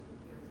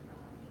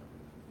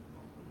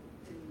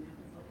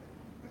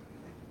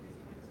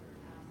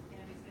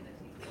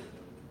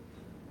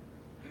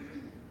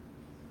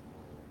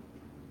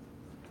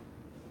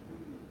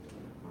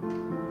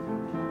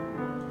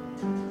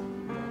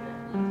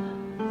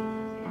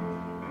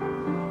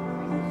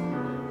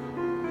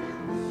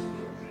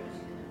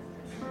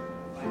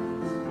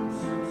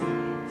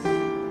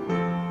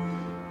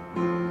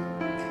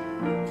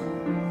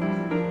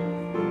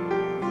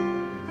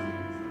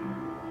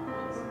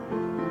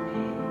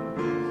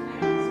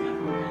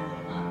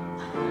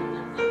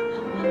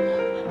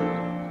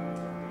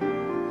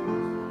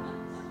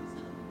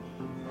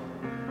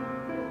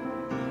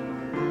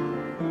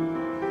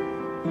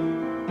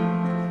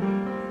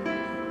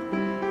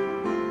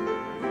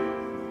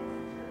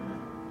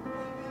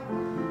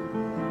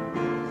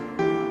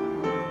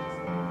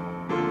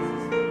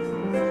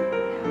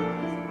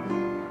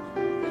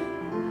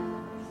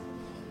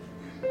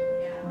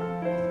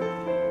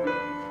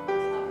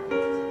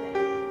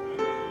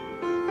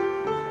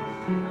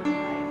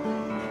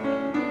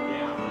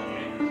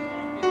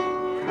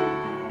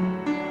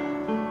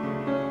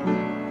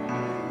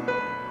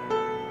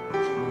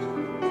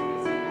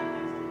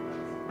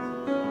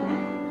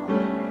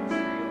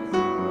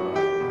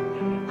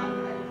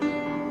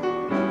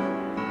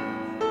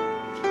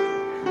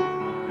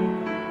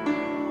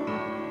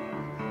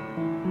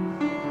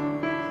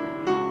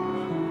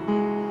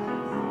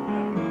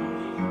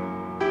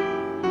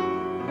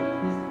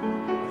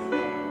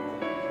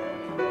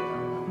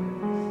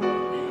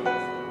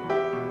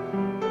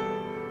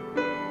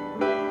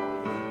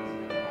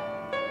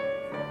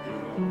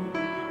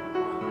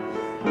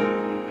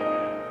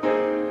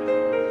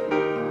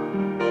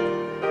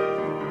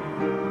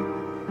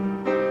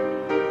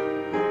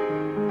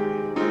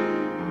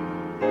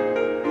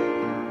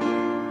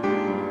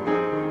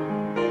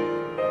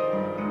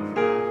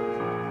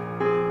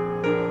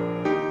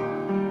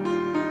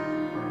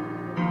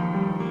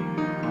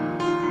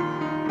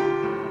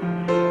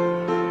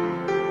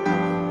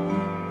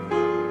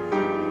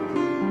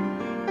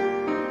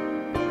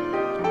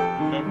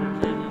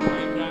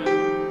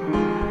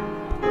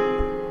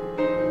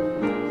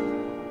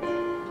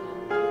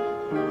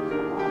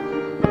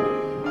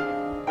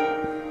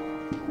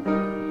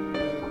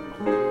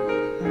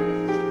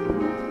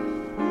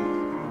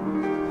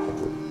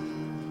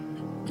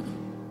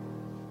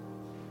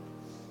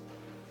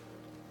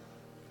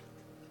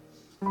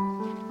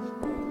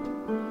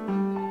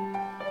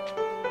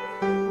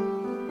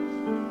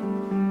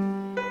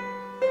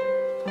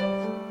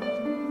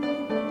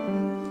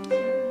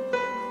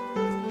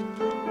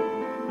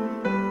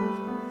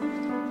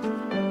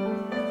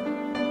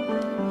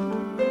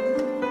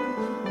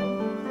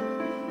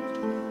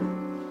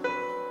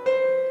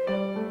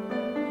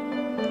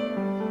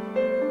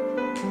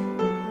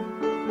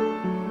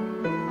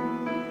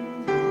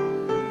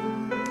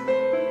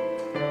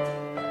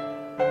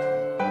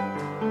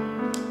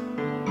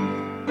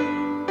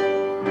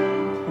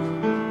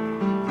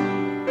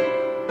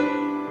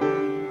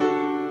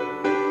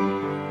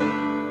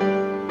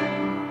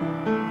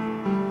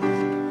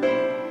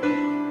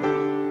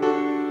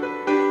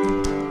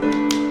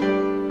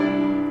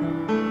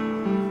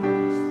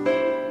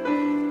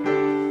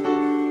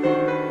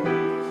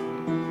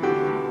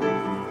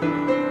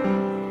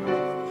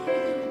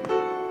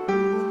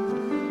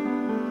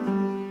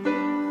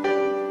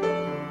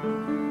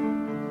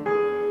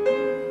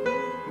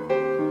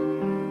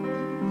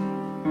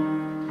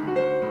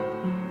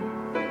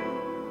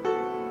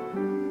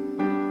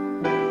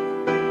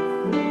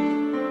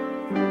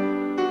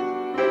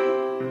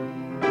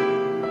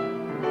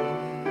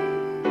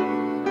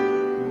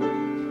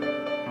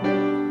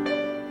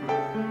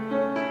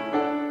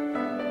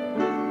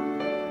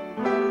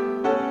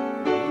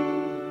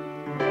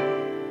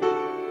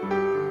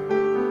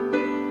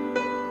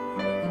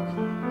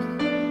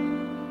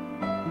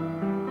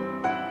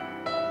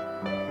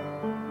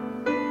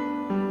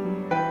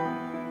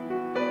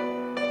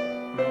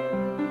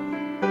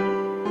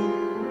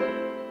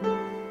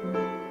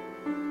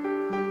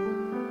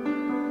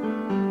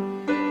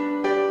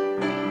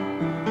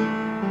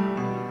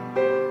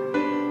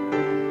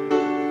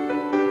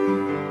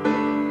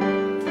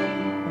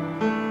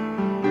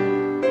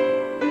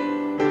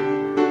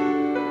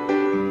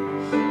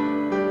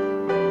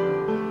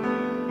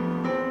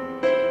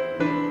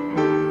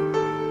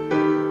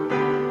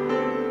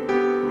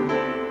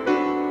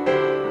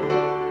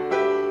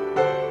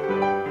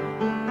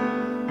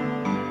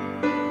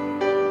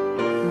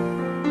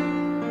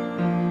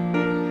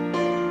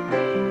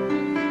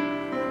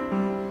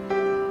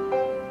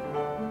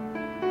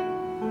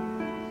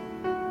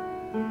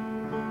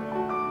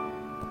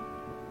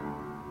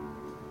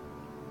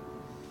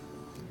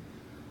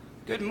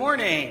Good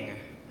morning.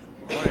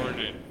 Good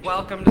morning.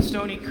 Welcome to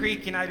Stony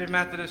Creek United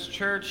Methodist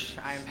Church.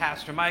 I am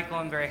Pastor Michael.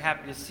 I'm very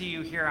happy to see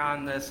you here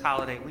on this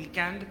holiday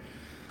weekend.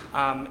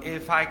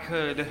 If I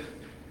could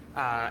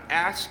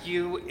ask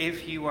you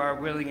if you are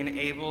willing and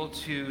able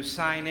to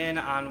sign in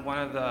on one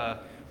of the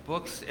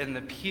books in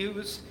the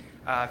pews.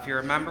 If you're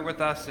a member with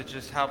us, it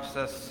just helps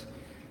us,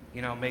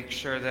 make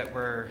sure that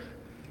we're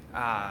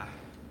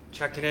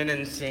checking in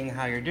and seeing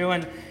how you're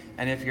doing.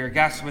 And if you're a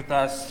guest with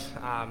us,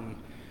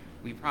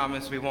 we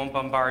promise we won't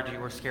bombard you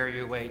or scare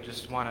you away.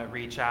 Just want to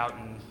reach out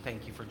and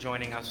thank you for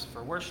joining us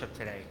for worship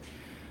today.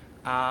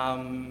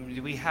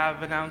 Do we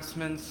have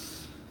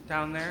announcements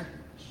down there?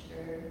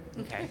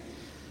 Sure. Okay.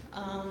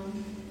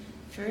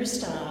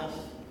 First off,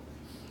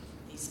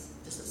 this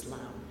is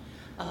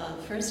loud.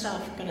 First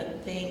off, we're going to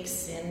thank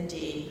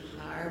Cindy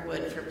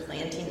Harwood for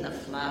planting the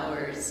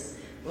flowers.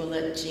 We'll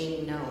let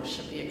Jean know.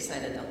 She'll be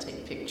excited. I'll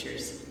take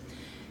pictures.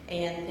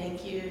 And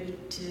thank you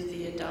to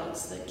the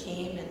adults that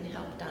came and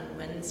helped on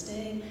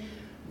Wednesday.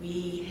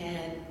 We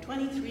had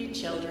 23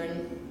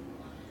 children,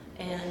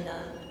 and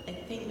I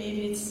think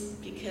maybe it's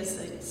because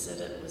I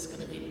said it was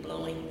going to be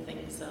blowing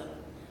things up,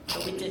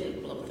 but we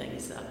didn't blow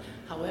things up.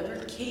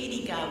 However,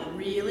 Katie got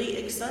really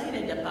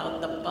excited about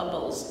the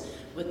bubbles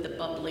with the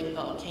bubbling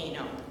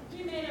volcano.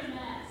 We made a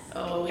mess.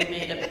 Oh, we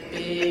made a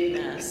big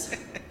mess,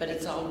 but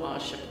it's all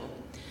washable.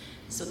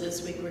 So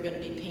this week we're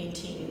going to be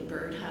painting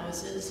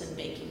birdhouses and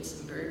making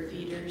some bird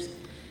feeders.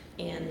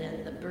 And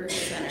then the bird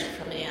center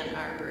from Ann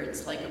Arbor,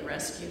 it's like a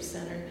rescue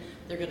center.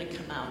 They're going to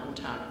come out and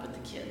talk with the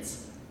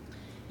kids.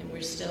 And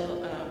we're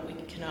still, we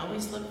can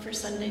always look for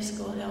Sunday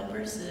school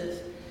helpers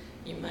if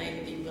you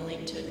might be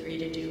willing to agree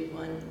to do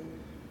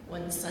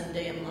one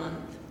Sunday a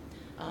month.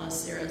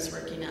 Sarah's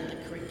working on the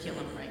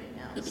curriculum right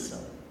now. So,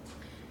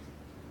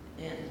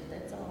 and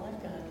that's all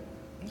I've got.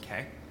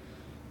 Okay.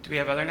 Do we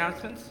have other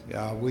announcements?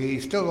 Yeah, we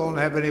still don't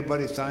have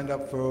anybody signed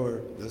up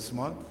for this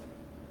month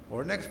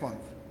or next month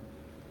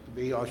to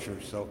be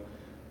ushers, so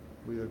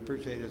we would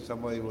appreciate if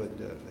somebody would,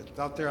 it's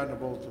out there on the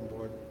bulletin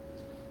board.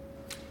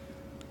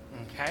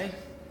 Okay.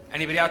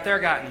 Anybody out there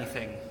got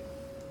anything?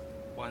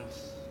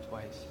 Once,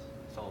 twice,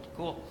 sold.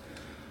 Cool.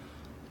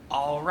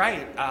 All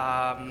right.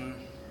 I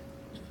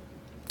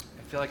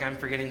feel like I'm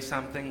forgetting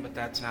something, but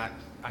that's not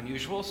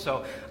unusual.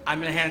 So I'm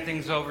going to hand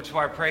things over to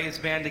our praise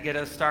band to get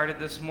us started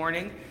this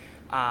morning.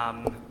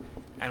 And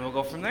we'll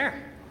go from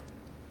there.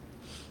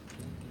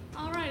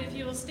 All right, if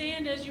you will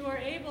stand as you are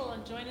able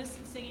and join us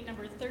in singing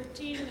number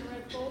 13 in the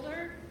red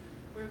folder.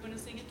 We're going to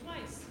sing it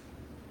twice.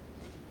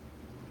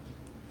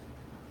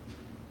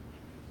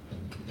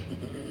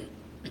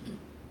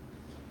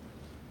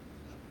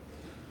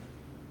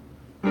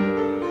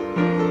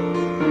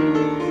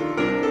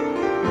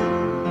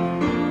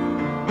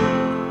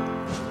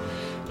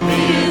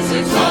 He is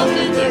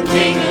exalted, the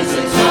King is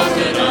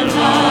exalted on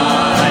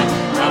high.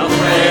 I'll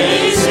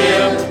praise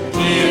him.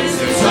 He is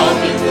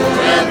exalted,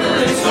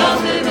 forever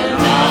exalted, and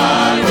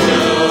I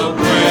will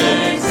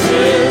praise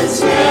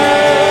his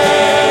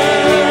name.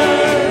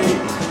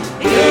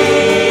 He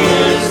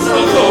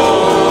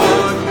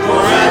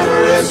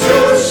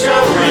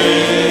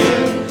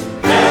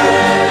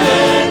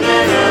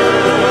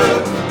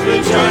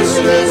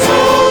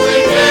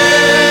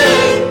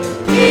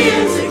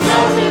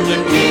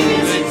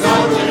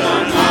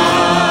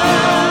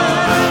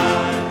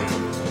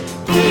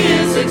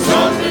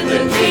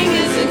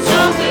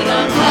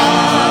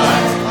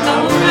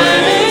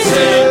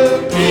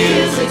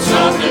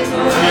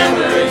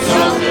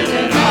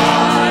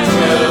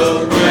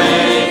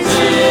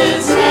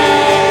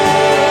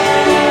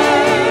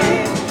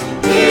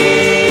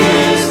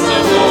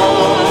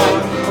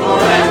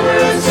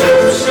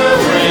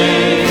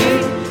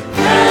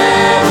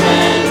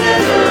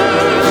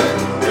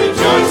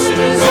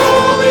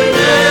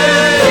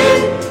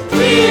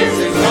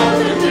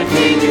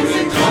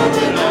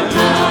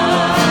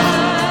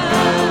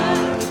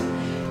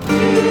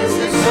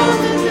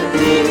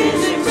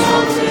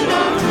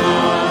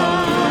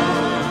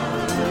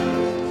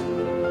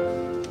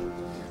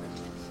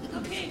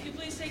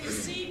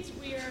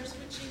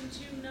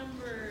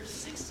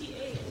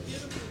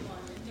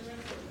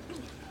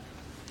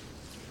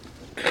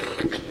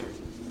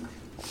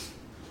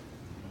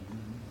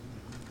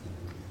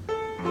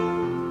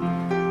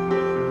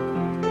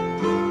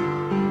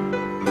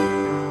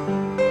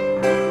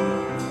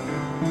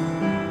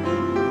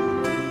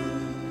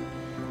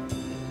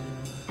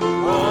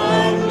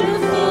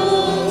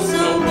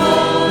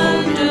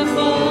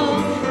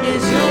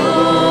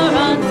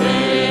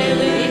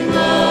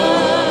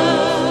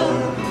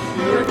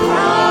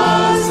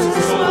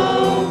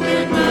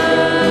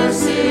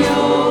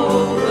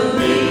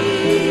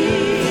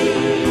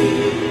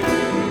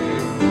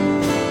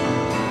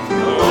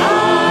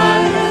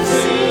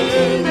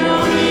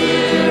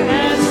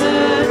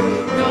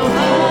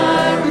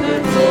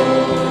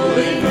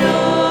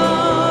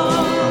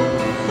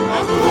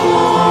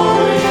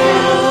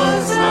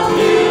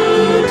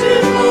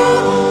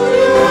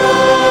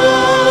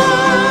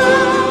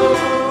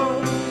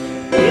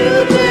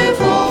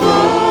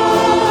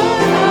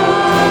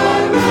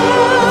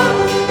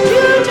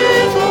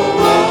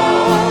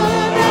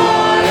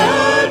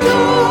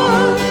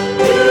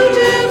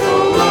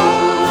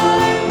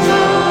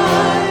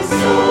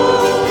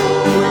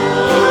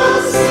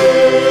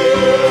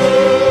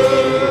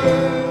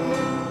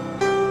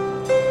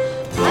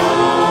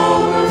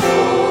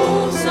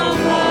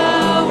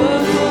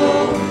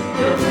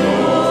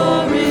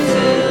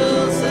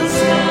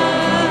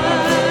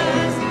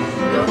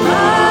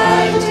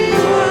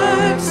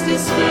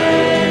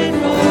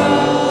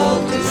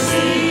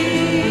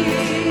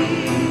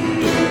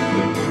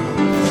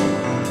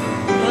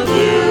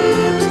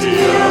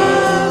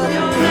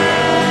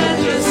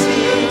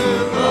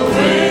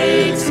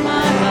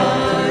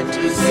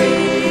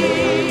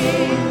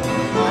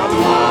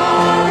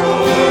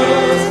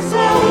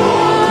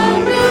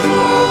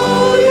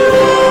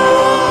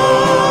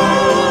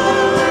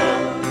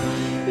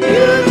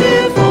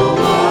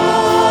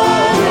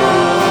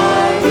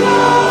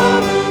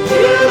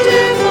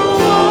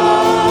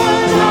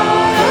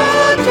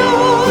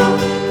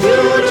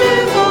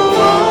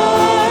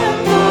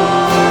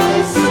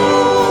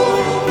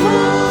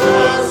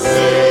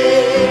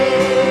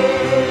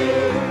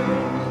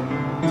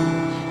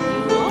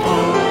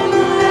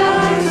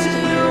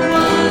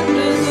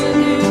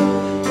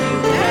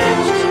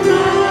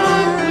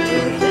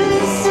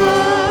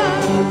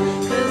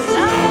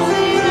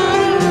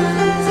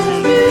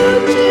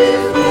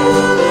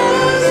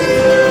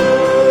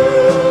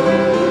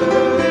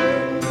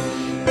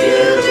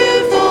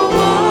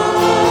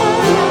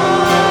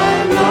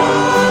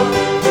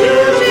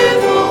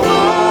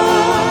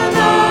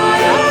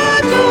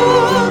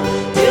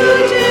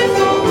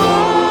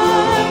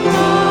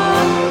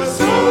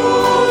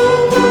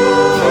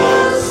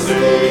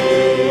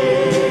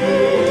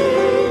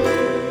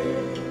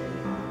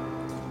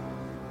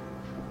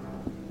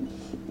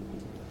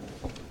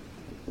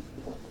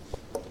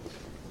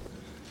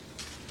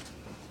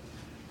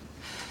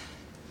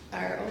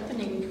Our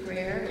opening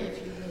prayer,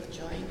 if you will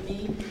join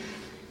me.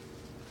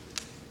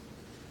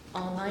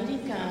 Almighty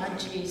God,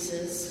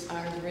 Jesus,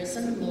 our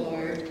risen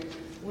Lord,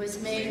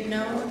 was made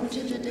known to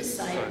the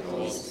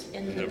disciples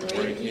in the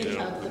breaking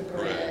of the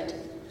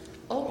bread.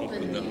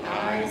 Open the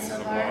eyes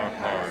of our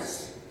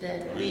hearts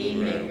that we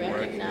may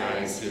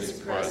recognize his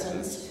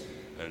presence,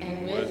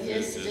 and with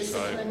his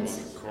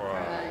disciples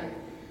cry,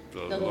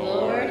 "The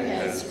Lord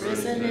has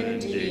risen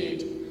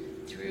indeed,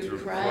 through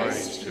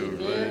Christ who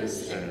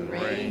lives and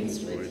reigns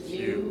with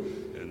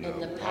you in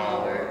the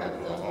power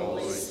of the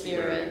Holy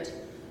Spirit."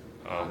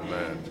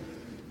 Amen.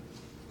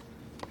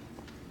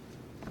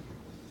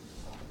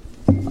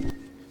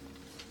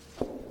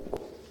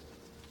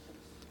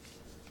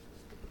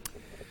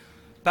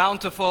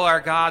 Bountiful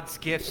are God's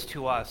gifts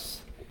to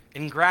us.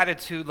 In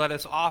gratitude, let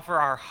us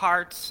offer our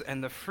hearts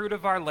and the fruit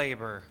of our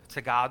labor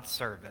to God's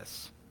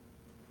service.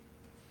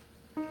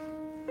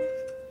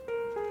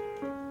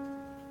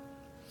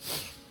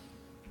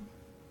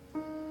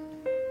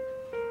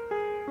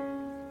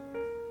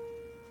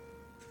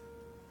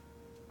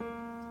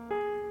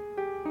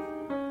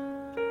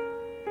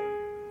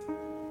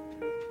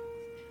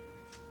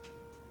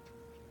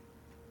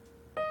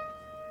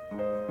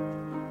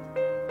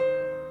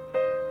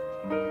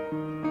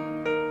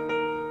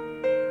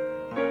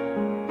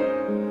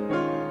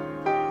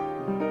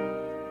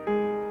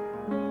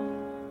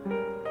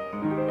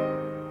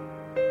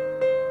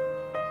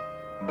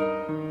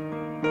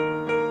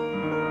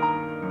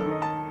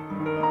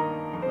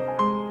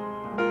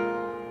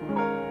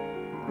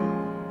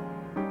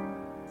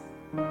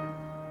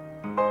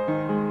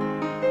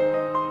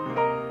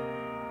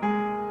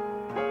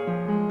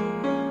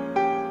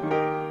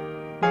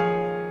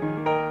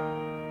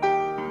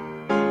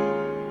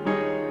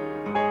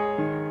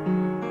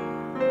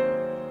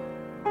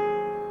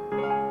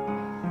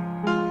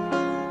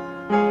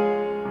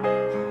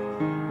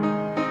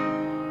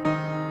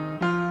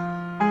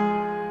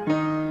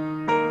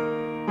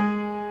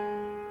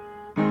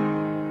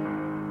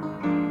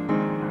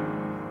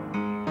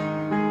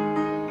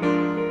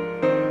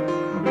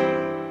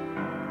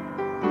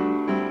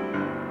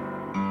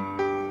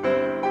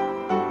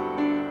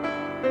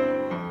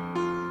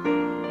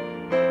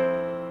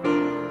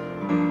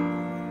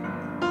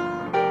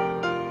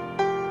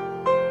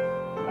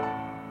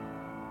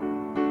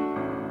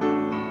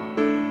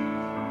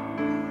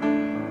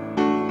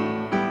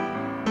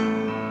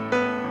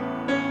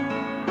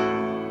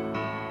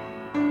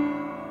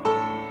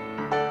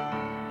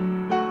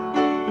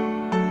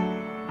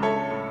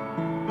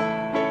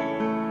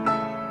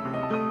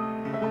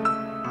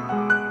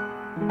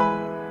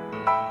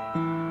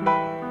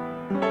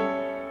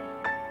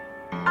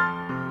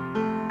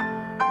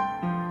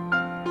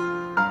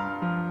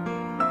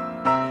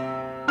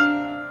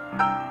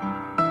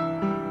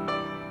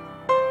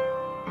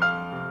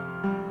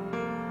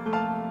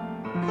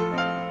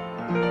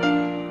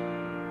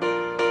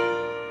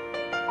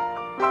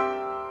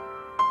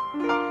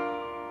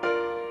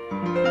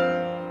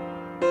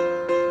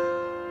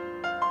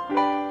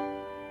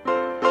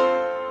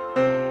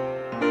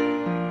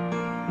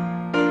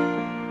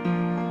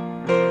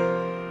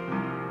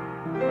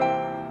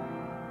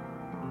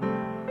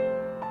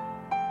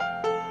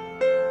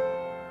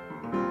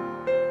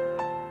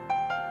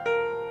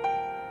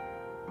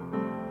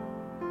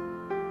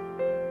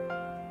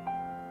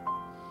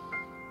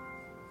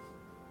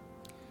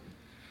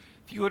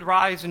 If you would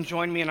rise and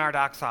join me in our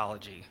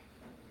doxology.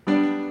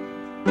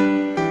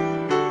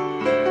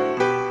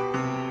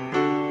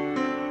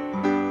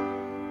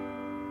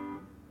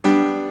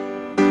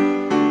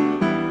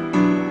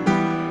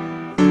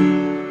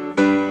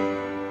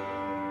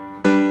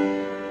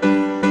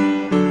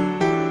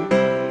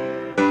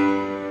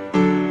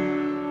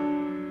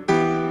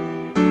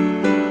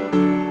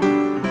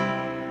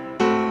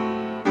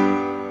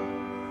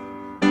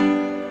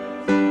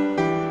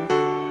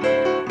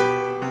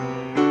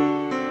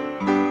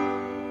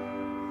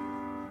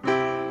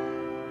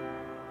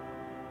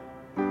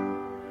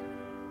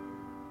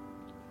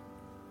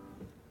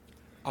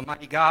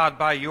 Almighty God,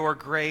 by your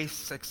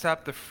grace,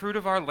 accept the fruit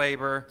of our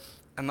labor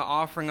and the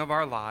offering of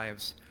our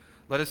lives.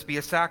 Let us be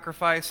a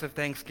sacrifice of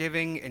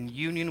thanksgiving in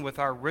union with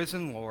our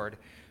risen Lord,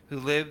 who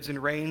lives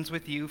and reigns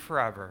with you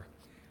forever.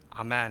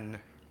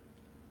 Amen.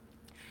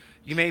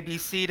 You may be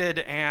seated,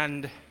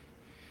 and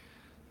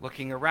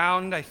looking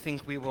around, I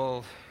think we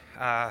will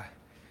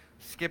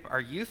skip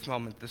our youth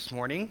moment this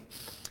morning.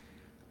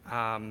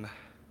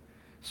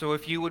 So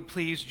if you would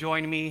please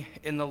join me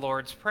in the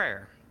Lord's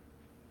Prayer.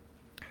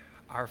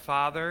 Our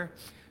Father,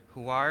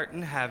 who art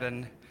in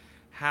heaven,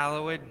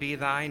 hallowed be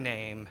thy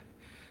name.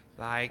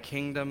 Thy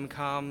kingdom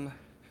come,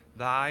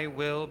 thy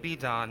will be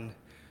done,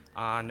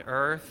 on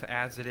earth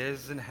as it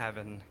is in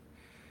heaven.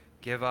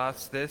 Give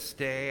us this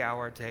day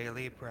our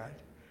daily bread,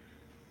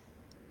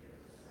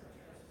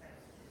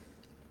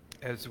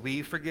 as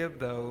we forgive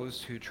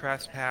those who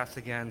trespass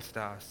against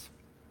us.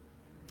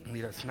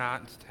 Lead us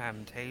not into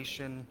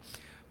temptation,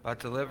 but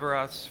deliver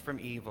us from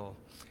evil.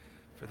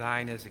 For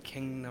thine is the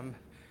kingdom,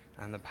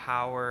 and the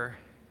power,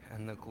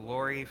 and the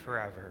glory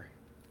forever.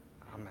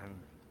 Amen.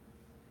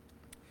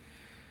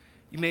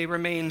 You may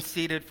remain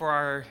seated for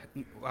our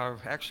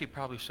actually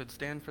probably should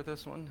stand for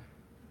this one.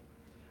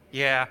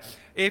 Yeah,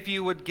 if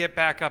you would get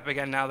back up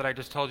again now that I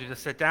just told you to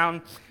sit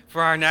down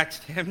for our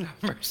next hymn,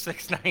 number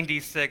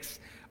 696,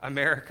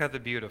 America the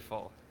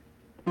Beautiful.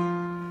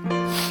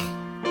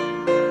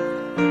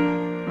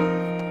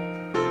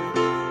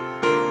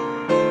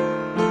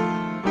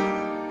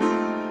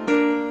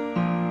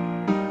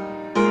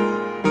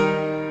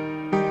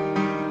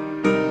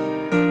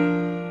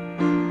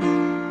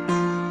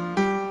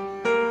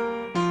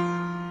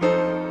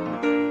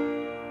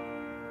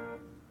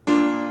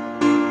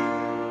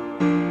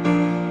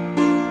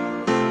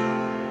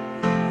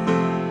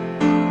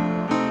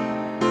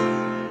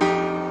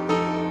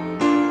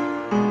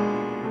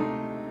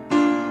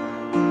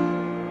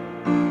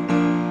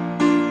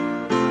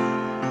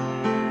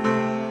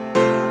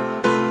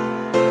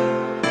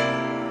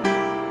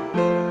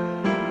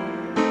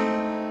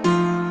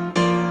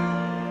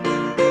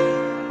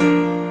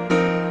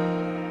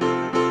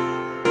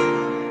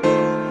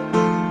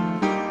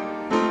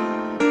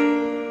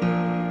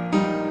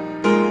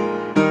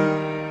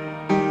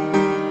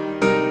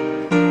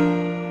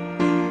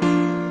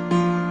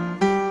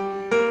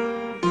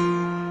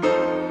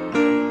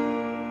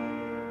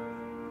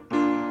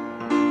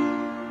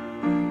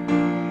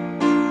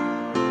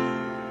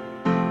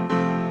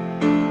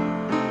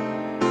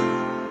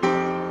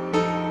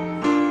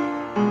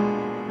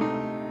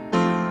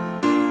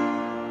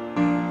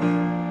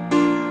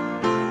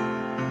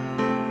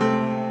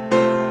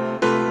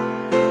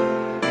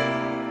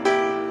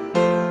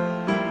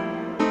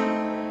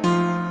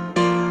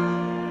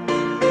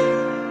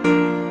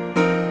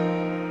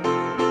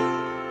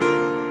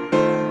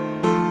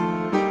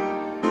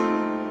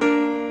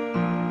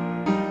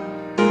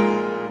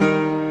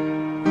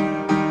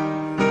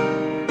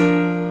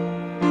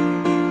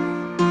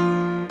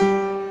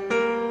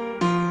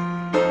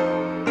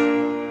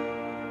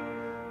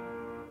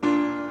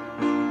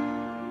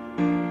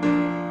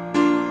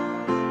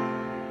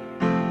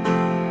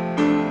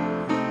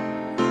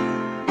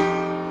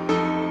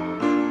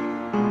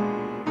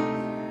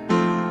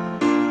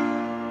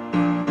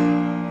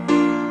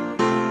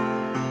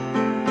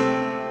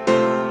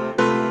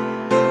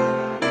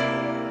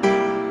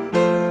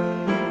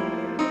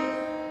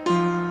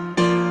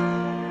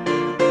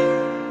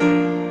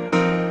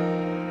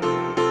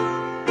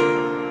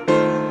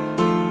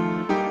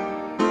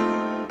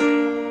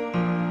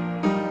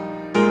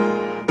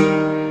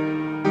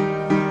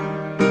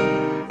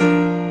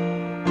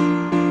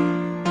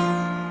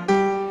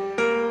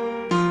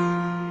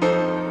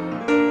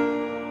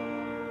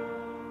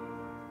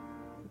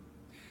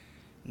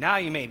 Now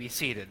you may be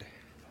seated.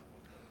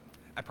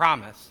 I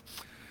promise.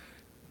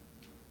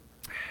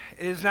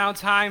 It is now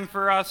time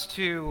for us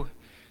to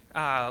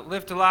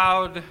lift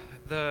aloud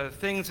the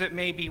things that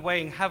may be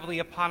weighing heavily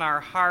upon our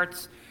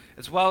hearts,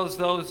 as well as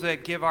those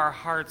that give our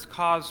hearts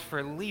cause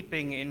for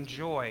leaping in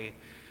joy.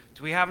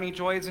 Do we have any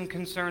joys and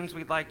concerns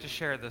we'd like to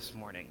share this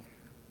morning?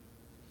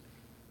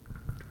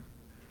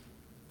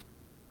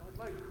 I'd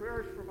like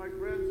prayers for my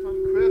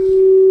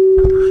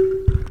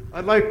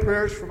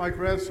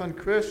grandson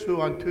Chris. Who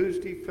on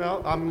Tuesday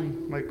fell.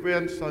 My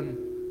grandson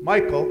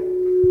Michael,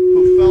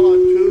 who fell on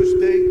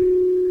Tuesday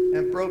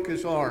and broke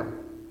his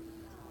arm.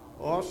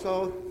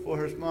 Also for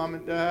his mom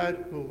and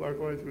dad, who are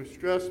going through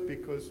stress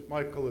because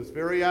Michael is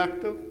very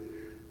active,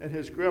 and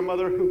his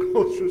grandmother, who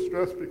goes through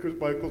stress because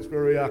Michael's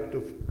very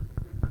active.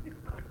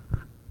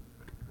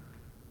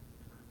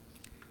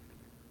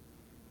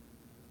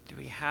 Do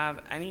we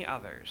have any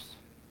others?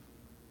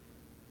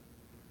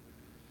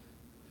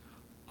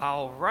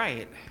 All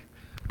right.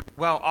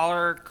 Well,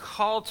 our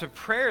call to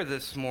prayer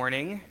this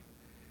morning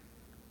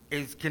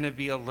is going to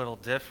be a little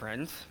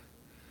different.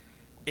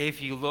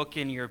 If you look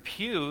in your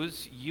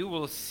pews, you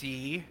will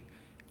see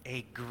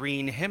a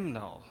green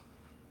hymnal.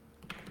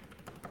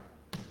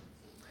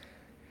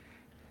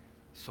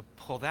 So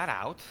pull that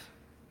out.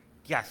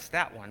 Yes,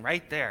 that one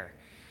right there.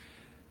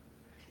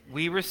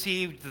 We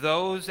received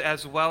those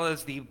as well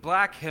as the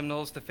black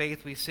hymnals, The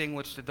Faith We Sing,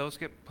 which did those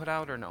get put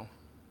out or no?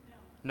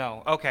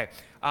 No. Okay.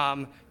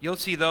 You'll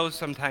see those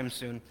sometime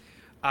soon.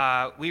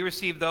 We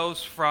received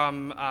those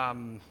from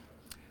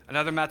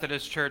another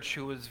Methodist church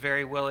who was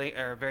very willing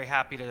or very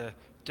happy to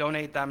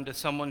donate them to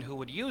someone who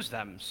would use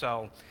them.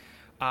 So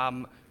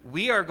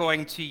we are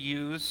going to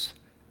use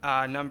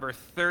number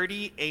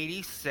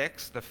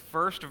 3086, the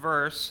first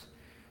verse.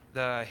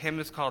 The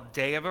hymn is called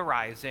Day of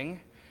Arising.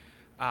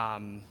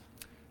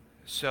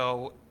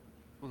 So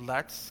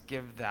let's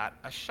give that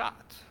a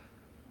shot.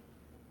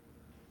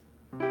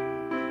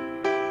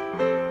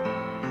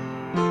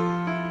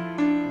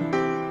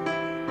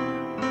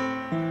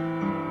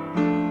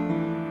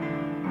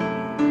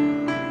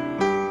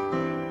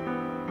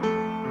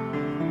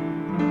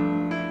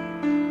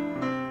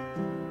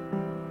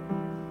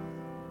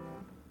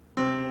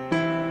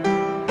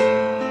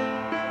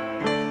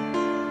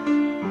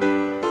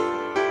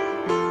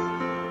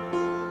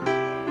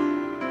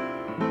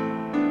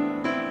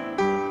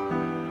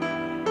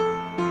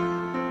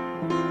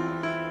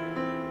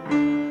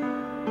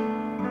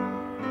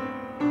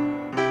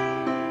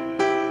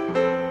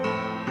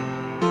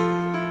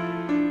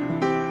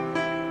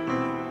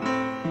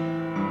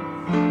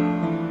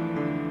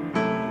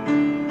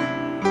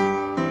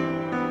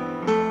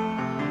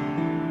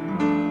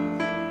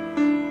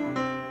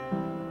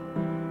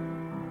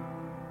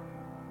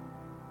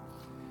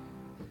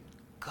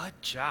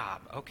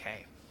 job.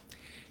 Okay.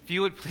 If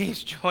you would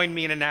please join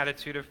me in an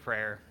attitude of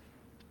prayer.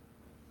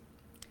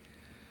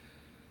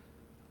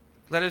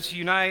 Let us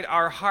unite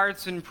our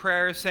hearts in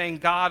prayer, saying,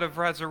 God of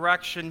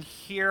resurrection,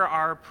 hear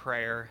our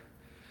prayer.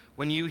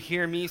 When you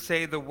hear me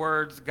say the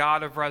words,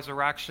 God of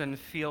resurrection,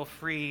 feel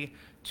free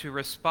to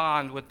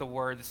respond with the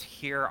words,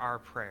 hear our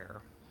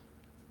prayer.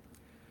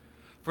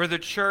 For the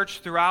church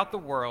throughout the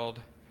world,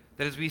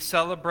 that as we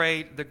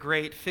celebrate the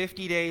great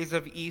 50 days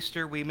of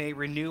Easter, we may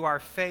renew our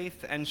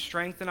faith and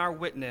strengthen our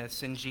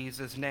witness in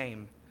Jesus'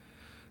 name.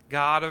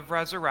 God of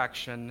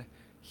resurrection,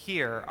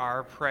 hear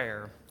our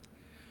prayer.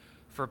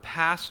 For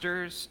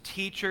pastors,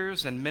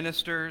 teachers, and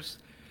ministers,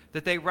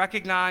 that they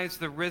recognize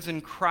the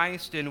risen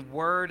Christ in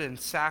word and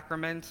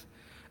sacrament,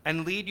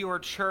 and lead your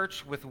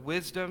church with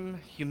wisdom,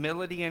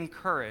 humility, and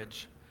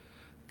courage.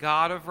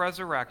 God of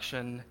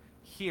resurrection,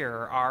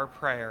 hear our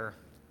prayer.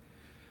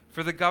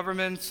 For the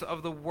governments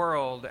of the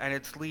world and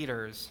its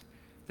leaders,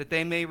 that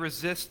they may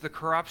resist the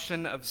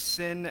corruption of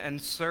sin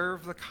and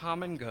serve the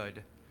common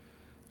good.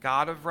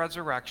 God of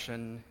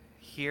resurrection,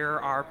 hear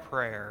our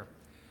prayer.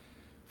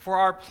 For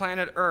our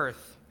planet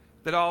Earth,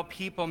 that all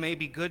people may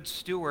be good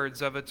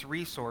stewards of its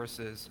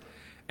resources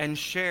and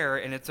share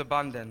in its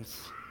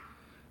abundance.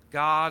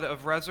 God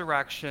of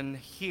resurrection,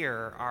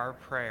 hear our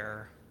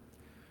prayer.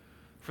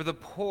 For the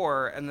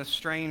poor and the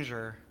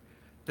stranger,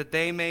 that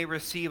they may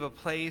receive a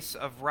place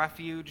of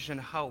refuge and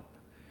hope,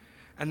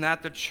 and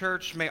that the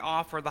church may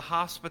offer the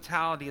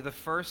hospitality the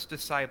first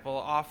disciple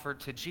offered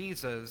to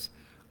Jesus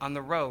on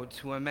the road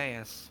to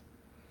Emmaus.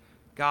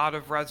 God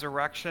of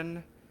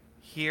resurrection,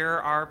 hear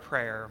our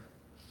prayer.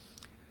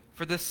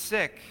 For the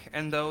sick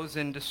and those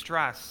in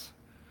distress,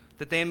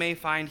 that they may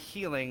find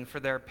healing for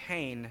their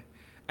pain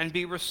and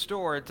be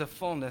restored to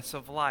fullness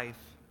of life.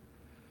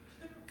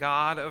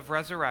 God of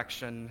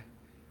resurrection,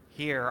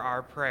 hear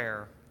our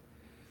prayer.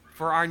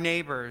 For our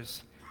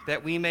neighbors,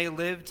 that we may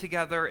live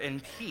together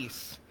in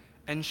peace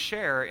and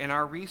share in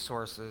our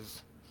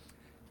resources.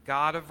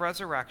 God of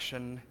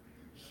resurrection,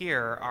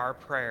 hear our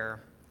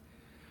prayer.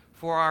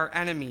 For our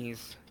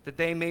enemies, that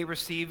they may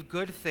receive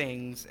good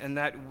things, and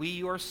that we,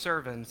 your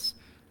servants,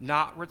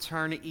 not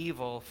return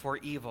evil for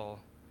evil.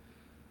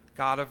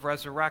 God of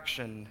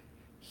resurrection,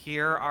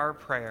 hear our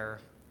prayer.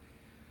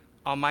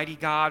 Almighty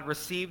God,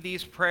 receive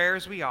these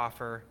prayers we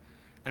offer,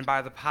 and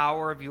by the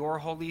power of your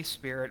Holy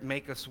Spirit,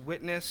 make us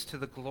witness to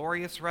the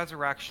glorious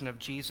resurrection of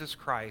Jesus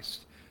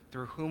Christ,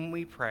 through whom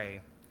we pray.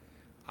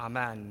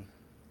 Amen.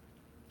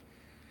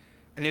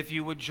 And if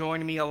you would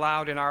join me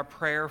aloud in our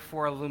prayer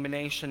for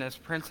illumination as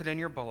printed in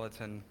your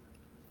bulletin.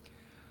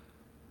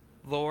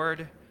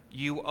 Lord,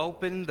 you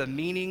opened the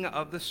meaning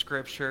of the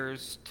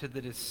scriptures to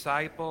the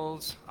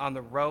disciples on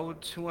the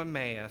road to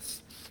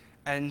Emmaus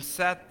and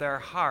set their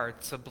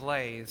hearts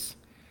ablaze.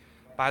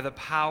 By the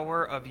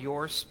power of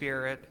your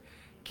Spirit,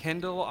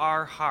 kindle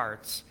our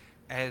hearts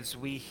as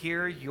we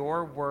hear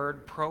your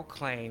word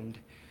proclaimed,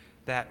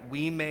 that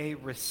we may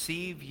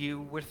receive you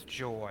with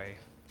joy.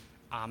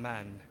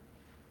 Amen.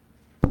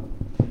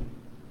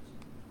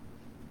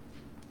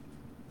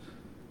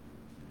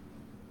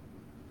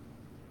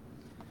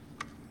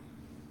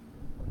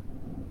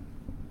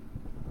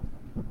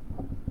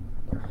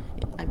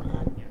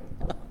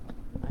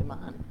 I'm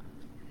on.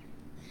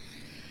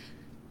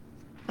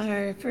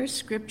 Our first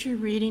scripture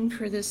reading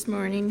for this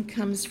morning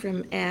comes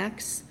from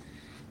Acts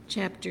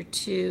chapter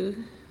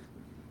 2,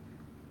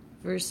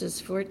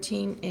 verses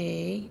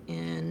 14a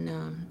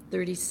and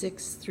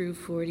 36 through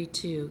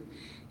 42.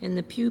 In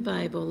the Pew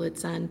Bible,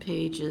 it's on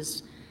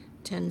pages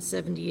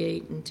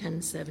 1078 and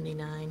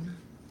 1079.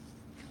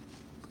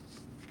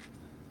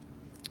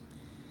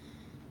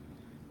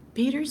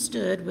 Peter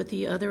stood with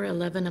the other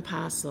 11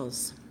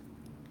 apostles.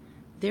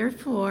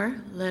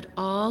 Therefore, let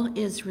all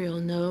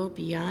Israel know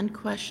beyond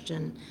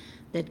question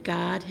that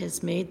God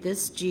has made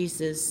this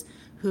Jesus,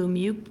 whom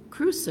you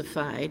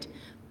crucified,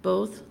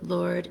 both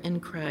Lord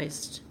and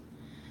Christ.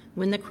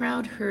 When the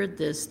crowd heard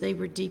this, they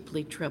were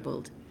deeply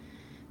troubled.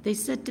 They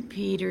said to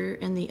Peter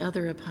and the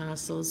other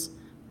apostles,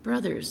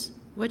 "Brothers,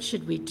 what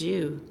should we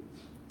do?"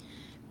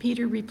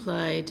 Peter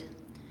replied,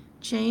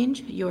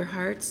 "Change your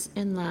hearts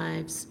and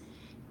lives.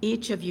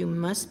 Each of you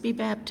must be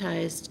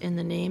baptized in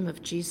the name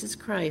of Jesus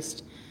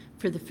Christ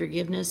for the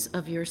forgiveness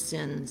of your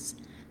sins.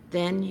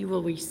 Then you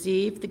will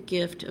receive the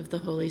gift of the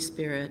Holy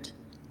Spirit.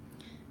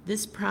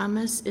 This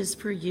promise is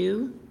for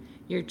you,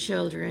 your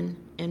children,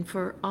 and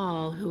for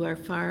all who are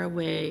far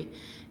away,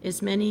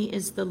 as many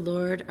as the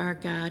Lord our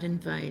God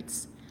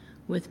invites."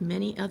 With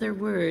many other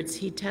words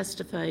he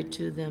testified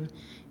to them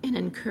and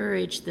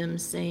encouraged them,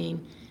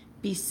 saying,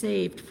 "Be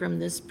saved from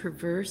this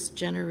perverse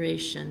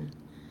generation."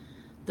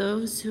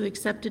 Those who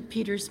accepted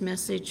Peter's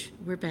message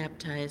were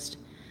baptized.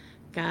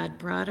 God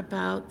brought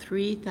about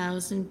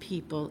 3,000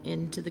 people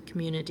into the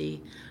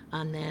community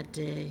on that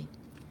day.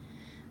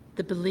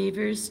 The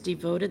believers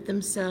devoted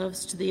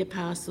themselves to the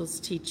apostles'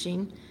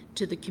 teaching,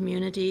 to the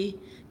community,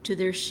 to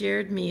their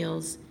shared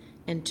meals,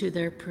 and to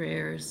their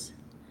prayers.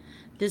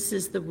 This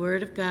is the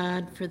word of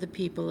God for the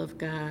people of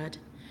God.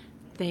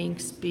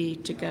 Thanks be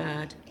to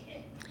God.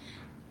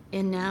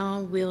 And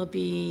now we'll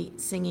be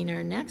singing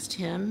our next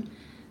hymn,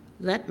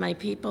 Let My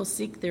People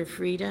Seek Their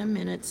Freedom,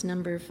 and it's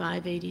number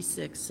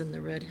 586 in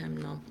the red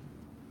hymnal.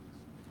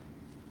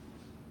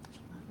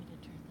 Want me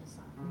to turn this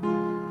off?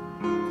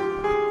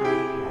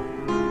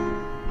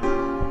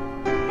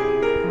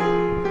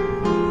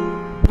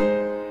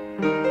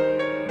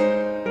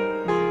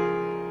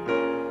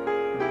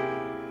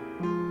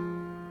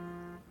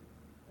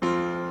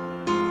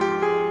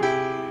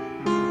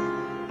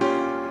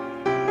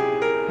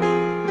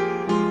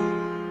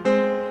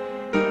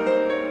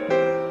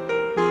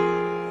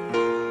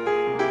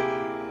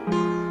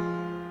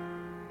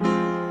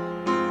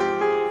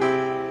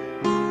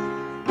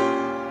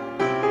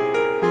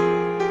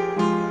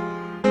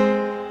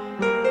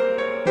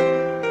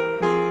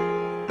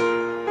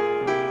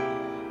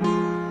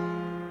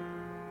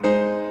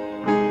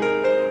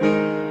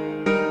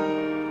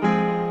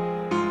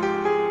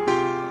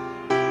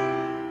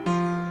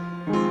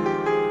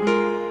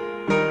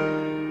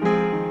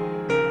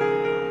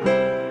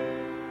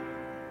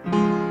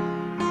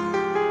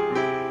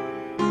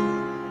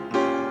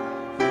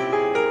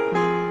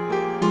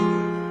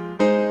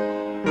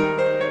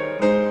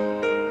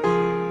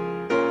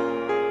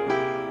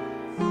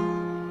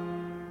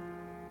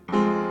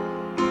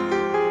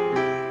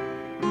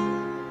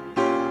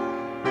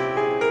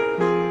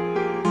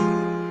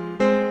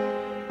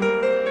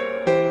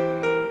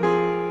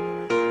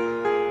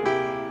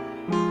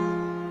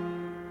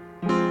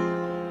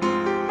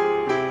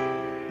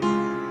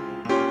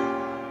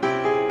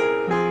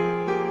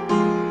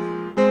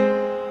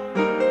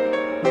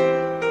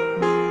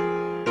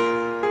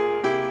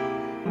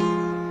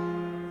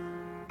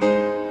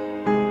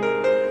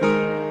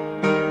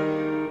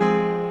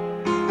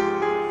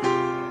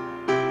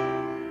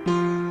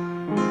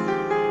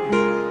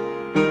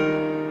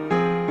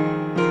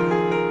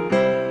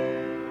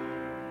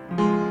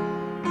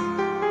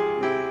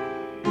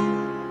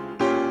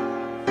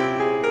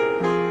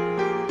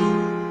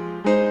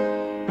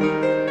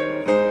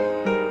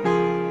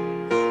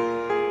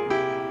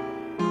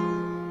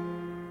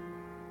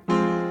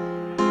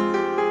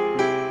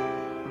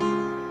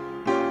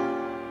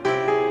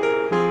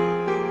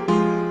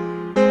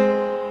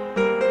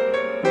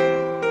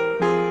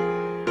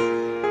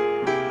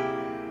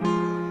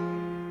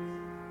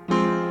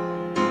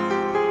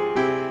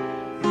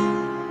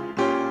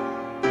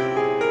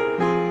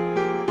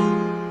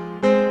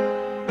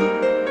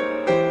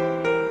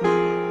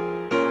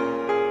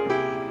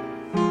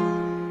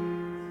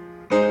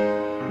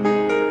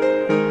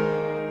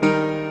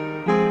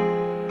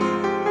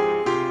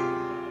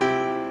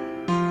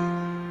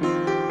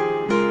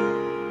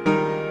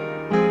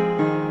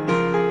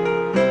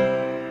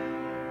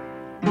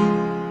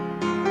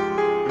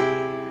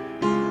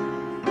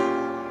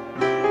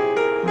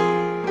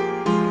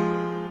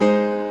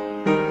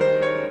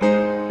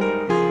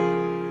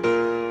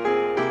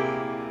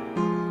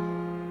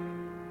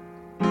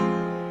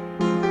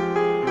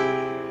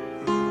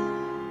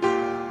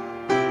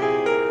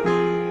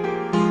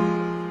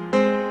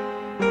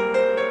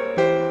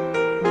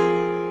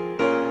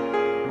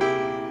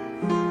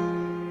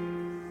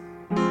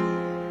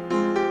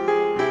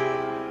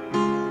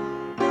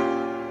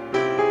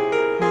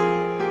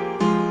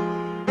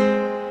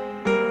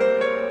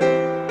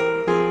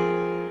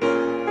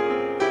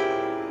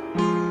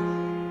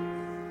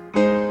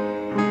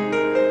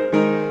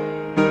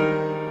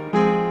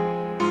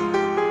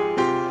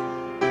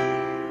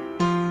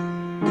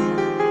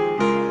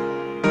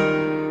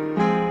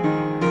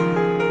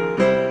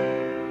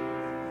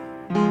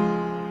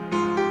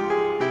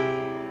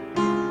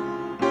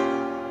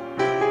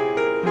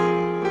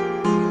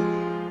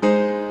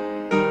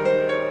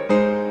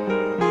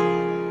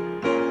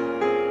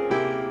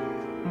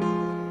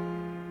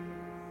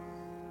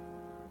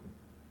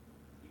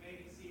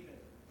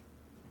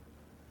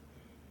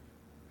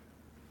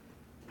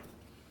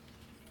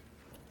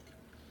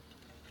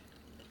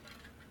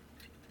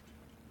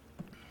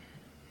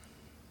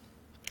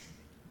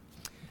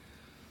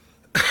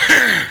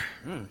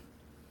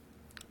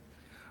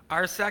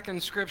 Our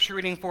second scripture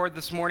reading for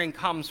this morning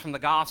comes from the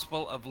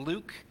Gospel of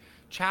Luke,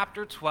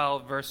 chapter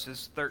 12,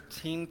 verses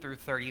 13 through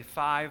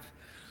 35,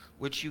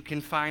 which you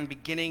can find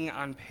beginning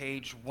on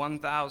page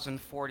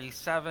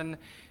 1047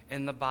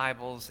 in the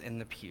Bibles in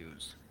the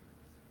pews.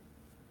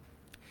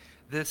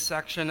 This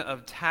section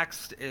of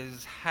text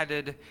is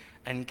headed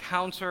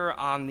Encounter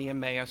on the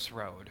Emmaus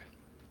Road.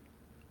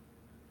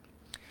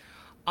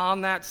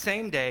 On that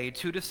same day,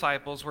 2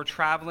 disciples were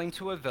traveling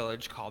to a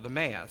village called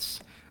Emmaus,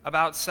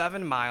 about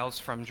 7 miles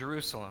from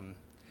Jerusalem.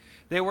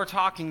 They were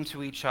talking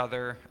to each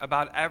other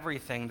about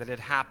everything that had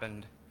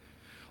happened.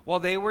 While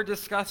they were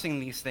discussing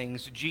these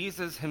things,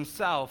 Jesus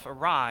himself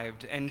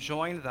arrived and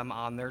joined them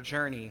on their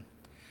journey.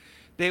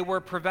 They were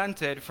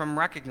prevented from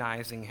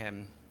recognizing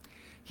him.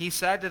 He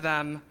said to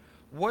them,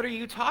 "What are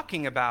you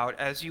talking about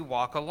as you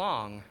walk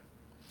along?"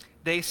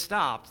 They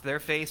stopped, their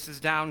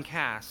faces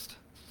downcast.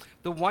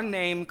 The one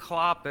named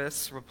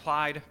Cleopas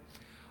replied,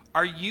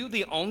 Are you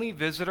the only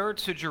visitor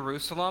to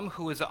Jerusalem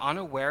who is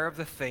unaware of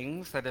the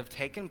things that have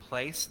taken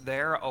place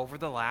there over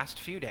the last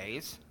few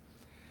days?"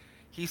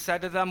 He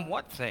said to them,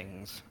 "What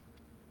things?"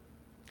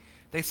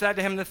 They said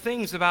to him, "The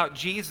things about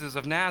Jesus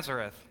of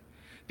Nazareth.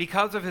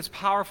 Because of his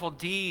powerful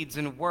deeds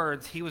and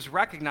words, he was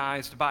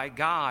recognized by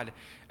God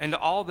and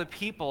all the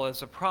people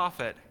as a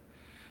prophet.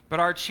 But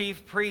our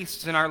chief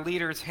priests and our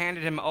leaders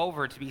handed him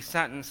over to be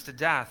sentenced to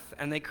death,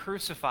 and they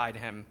crucified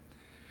him.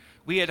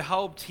 We had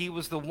hoped he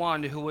was the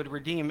one who would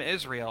redeem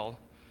Israel.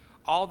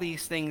 All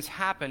these things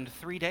happened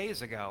 3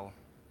 days ago.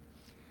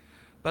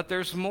 But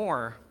there's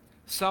more.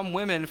 Some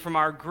women from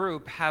our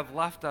group have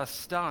left us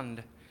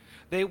stunned.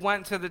 They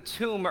went to the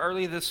tomb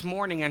early this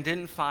morning and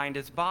didn't find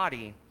his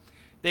body.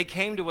 They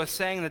came to us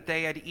saying that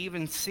they had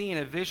even seen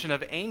a vision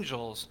of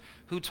angels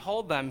who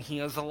told them he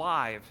is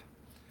alive.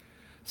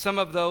 Some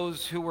of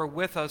those who were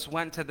with us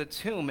went to the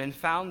tomb and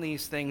found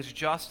these things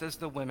just as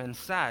the women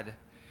said.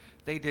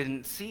 They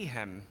didn't see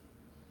him."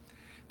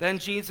 Then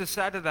Jesus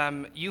said to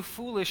them, "You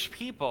foolish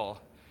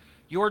people,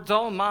 your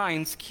dull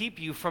minds keep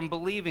you from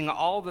believing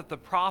all that the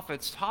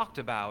prophets talked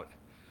about.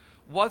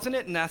 Wasn't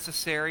it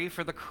necessary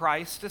for the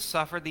Christ to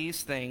suffer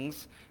these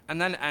things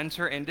and then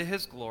enter into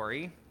his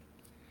glory?"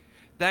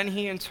 Then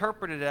he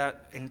interpreted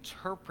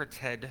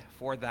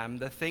for them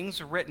the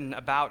things written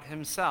about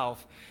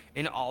himself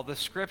in all the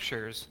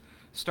scriptures,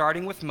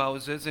 starting with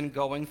Moses and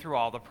going through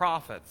all the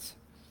prophets.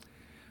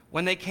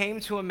 When they came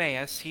to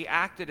Emmaus, he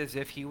acted as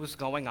if he was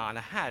going on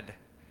ahead.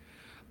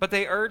 But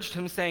they urged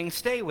him, saying,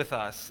 "Stay with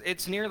us.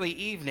 It's nearly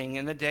evening,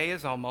 and the day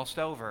is almost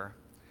over."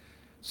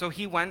 So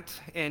he went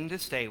in to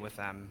stay with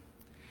them.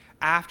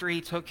 After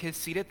he took his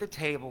seat at the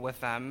table with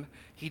them,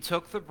 he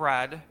took the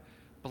bread,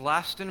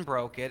 blessed and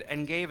broke it,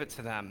 and gave it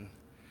to them.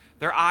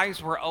 Their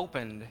eyes were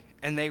opened,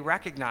 and they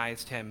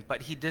recognized him,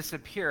 but he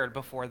disappeared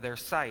before their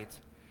sight.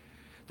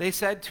 They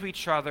said to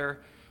each other,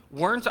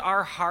 "Weren't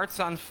our hearts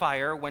on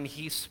fire when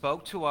he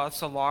spoke to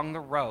us along the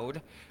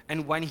road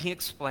and when he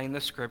explained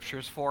the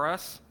scriptures for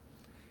us?"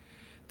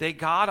 They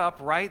got up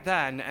right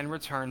then and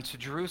returned to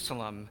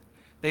Jerusalem.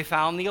 They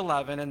found the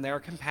 11 and their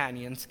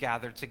companions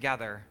gathered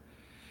together.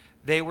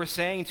 They were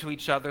saying to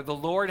each other, "The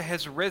Lord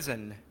has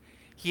risen.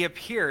 He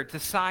appeared to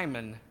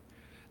Simon."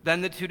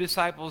 Then the 2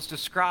 disciples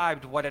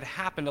described what had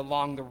happened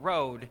along the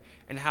road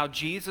and how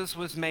Jesus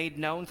was made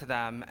known to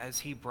them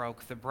as he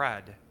broke the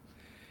bread.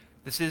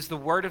 This is the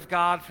word of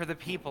God for the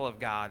people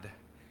of God.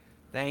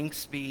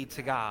 Thanks be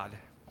to God.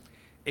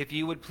 If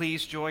you would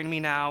please join me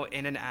now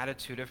in an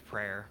attitude of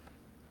prayer.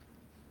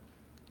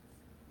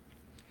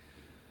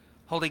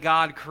 Holy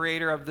God,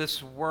 creator of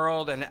this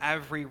world and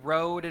every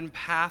road and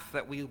path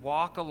that we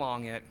walk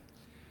along it,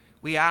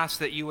 we ask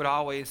that you would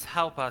always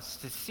help us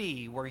to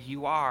see where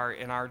you are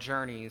in our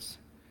journeys.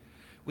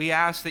 We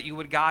ask that you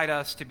would guide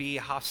us to be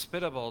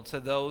hospitable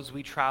to those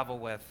we travel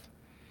with.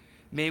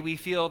 May we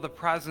feel the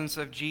presence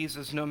of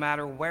Jesus no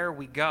matter where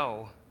we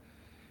go.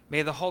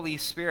 May the Holy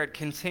Spirit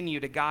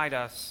continue to guide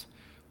us,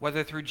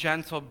 whether through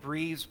gentle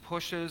breeze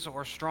pushes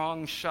or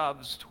strong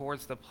shoves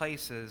towards the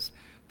places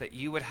that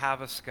you would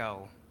have us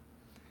go.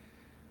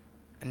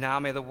 And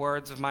now may the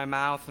words of my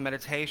mouth, the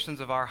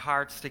meditations of our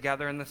hearts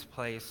together in this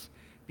place,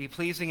 be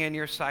pleasing in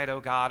your sight, O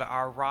God,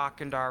 our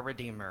rock and our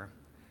redeemer.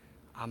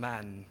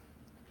 Amen.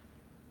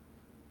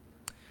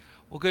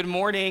 Well, good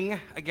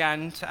morning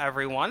again to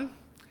everyone.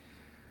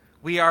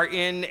 We are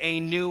in a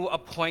new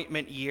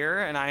appointment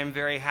year, and I am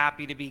very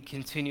happy to be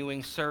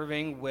continuing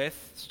serving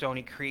with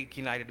Stony Creek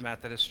United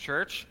Methodist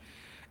Church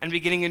and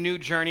beginning a new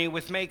journey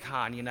with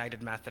Macon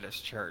United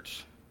Methodist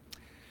Church.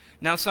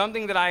 Now,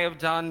 something that I have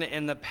done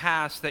in the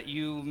past that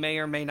you may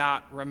or may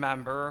not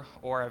remember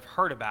or have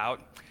heard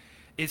about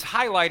is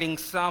highlighting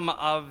some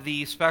of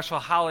the special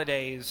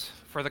holidays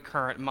for the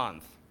current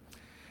month.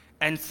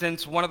 And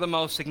since one of the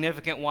most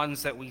significant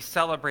ones that we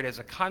celebrate as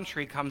a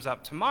country comes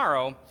up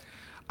tomorrow,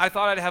 I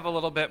thought I'd have a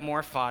little bit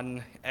more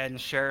fun and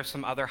share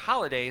some other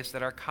holidays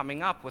that are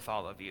coming up with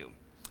all of you.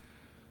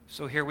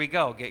 So here we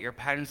go. Get your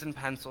pens and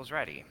pencils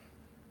ready.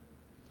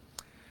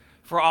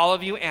 For all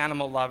of you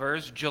animal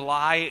lovers,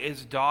 July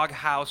is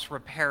Doghouse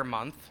Repair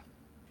Month.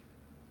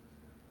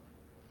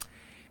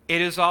 It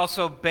is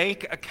also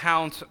Bank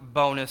Account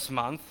Bonus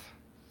Month.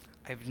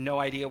 I have no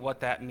idea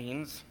what that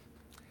means.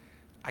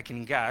 I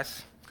can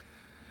guess.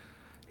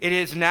 It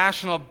is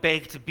National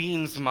Baked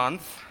Beans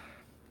Month.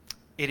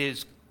 It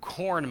is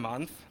Corn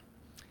Month.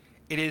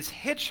 It is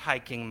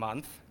Hitchhiking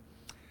Month,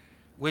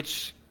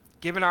 which,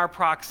 given our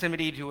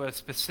proximity to a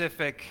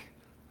specific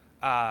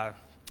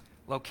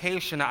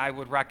location, I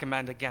would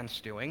recommend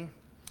against doing.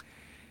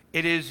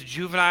 It is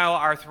Juvenile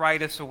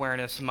Arthritis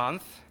Awareness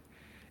Month.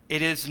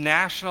 It is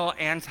National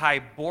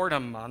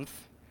Anti-Boredom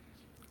Month.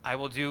 I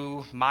will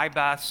do my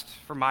best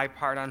for my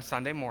part on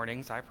Sunday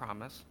mornings, I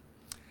promise.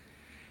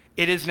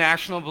 It is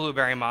National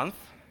Blueberry Month,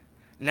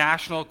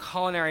 National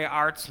Culinary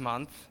Arts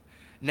Month,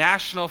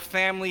 National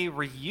Family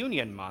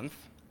Reunion Month,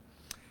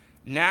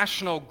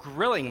 National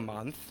Grilling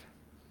Month.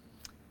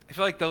 I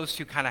feel like those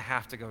two kind of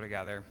have to go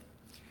together.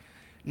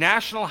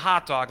 National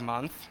Hot Dog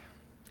Month,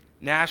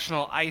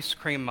 National Ice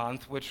Cream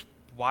Month, which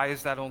why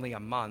is that only a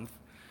month?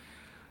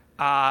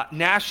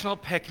 National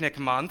Picnic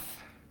Month,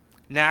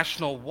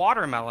 National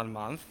Watermelon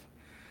Month,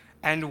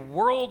 and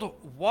World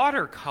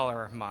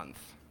Watercolor Month,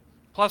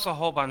 plus a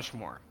whole bunch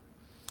more.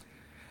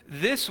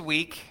 This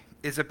week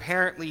is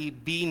apparently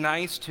Be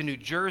Nice to New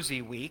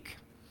Jersey Week,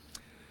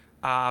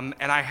 and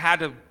I had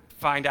to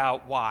find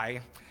out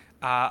why.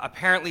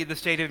 Apparently the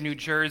state of New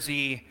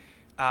Jersey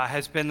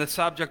has been the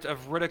subject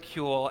of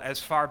ridicule as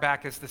far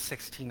back as the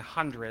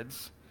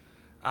 1600s.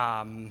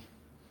 Actually,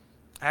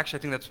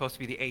 I think that's supposed to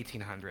be the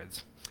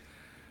 1800s.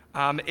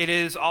 It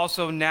is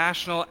also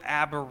National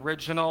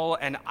Aboriginal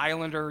and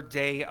Islander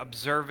Day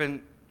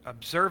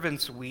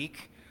Observance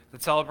Week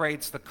that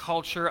celebrates the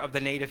culture of the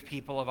native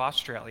people of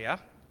Australia.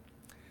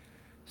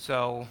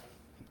 So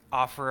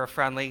offer a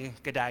friendly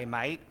g'day,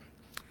 mate.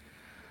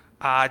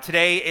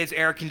 Today is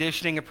Air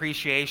Conditioning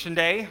Appreciation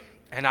Day,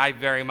 and I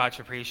very much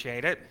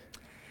appreciate it.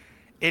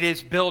 It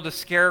is Build a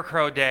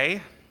Scarecrow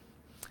Day.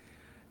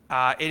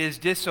 It is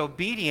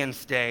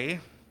Disobedience Day,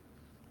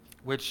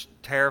 which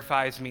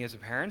terrifies me as a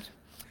parent.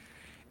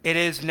 It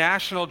is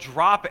National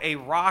Drop a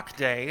Rock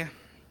Day.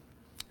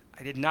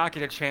 I did not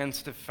get a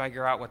chance to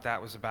figure out what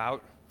that was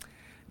about.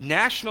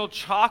 National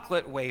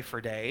Chocolate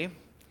Wafer Day.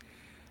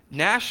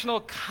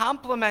 National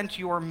Compliment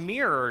Your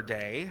Mirror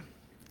Day.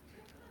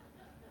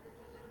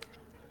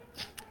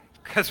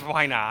 Because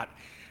why not?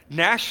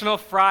 National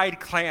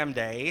Fried Clam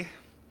Day.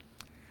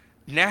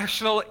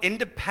 National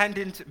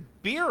Independent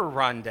Beer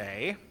Run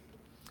Day.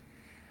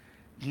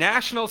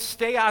 National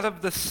Stay Out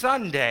of the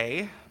Sun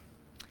Day.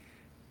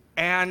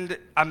 And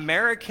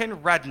American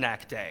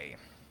Redneck Day.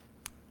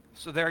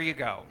 So there you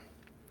go.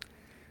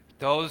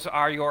 Those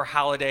are your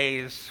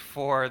holidays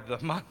for the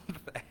month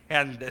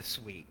and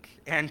this week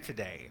and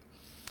today.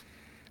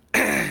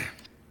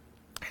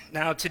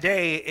 Now,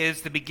 today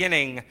is the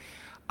beginning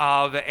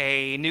of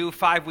a new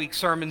 5-week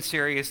sermon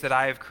series that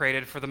I have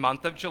created for the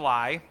month of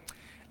July.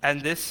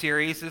 And this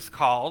series is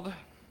called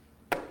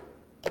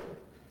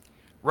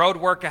Road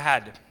Work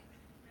Ahead.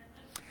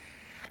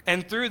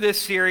 And through this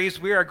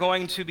series, we are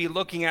going to be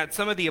looking at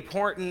some of the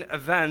important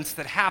events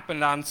that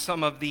happened on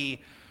some of the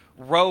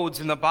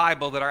roads in the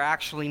Bible that are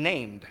actually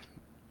named.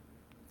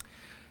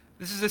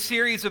 This is a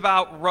series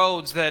about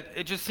roads that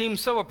it just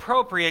seems so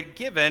appropriate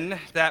given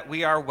that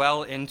we are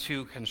well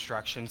into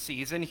construction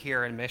season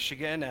here in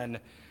Michigan and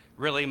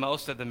really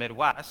most of the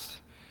Midwest.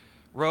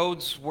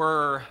 Roads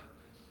were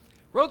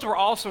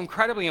also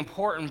incredibly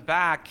important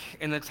back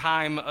in the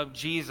time of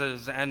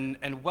Jesus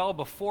and well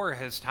before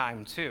his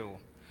time too.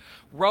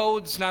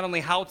 Roads not only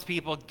helped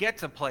people get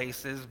to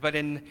places, but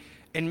in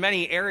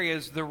many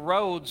areas the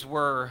roads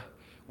were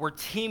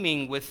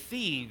teeming with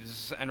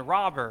thieves and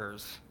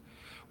robbers.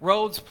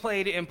 Roads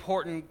played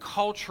important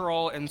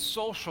cultural and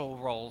social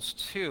roles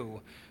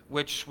too,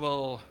 which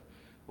we'll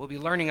be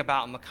learning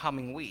about in the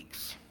coming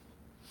weeks.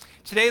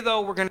 Today, though,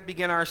 we're going to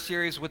begin our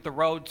series with the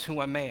road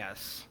to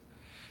Emmaus.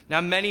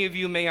 Now, many of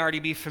you may already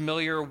be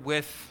familiar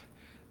with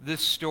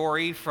this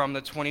story from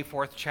the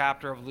 24th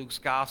chapter of Luke's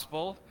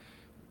Gospel,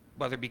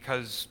 whether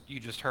because you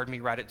just heard me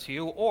read it to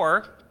you,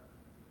 or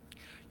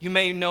you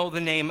may know the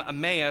name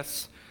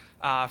Emmaus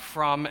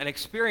from an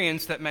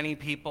experience that many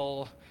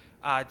people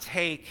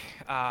take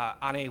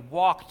on a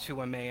walk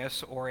to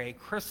Emmaus or a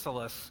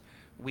chrysalis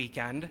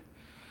weekend.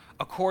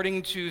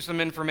 According to some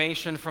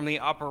information from the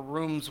Upper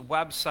Room's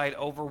website,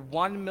 over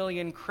 1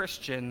 million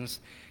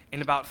Christians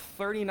in about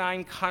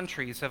 39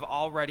 countries have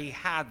already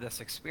had this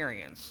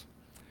experience.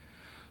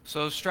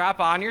 So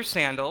strap on your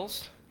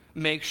sandals,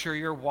 make sure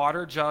your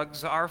water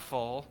jugs are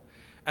full,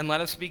 and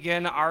let us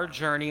begin our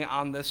journey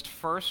on this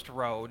first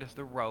road,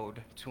 the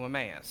road to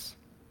Emmaus.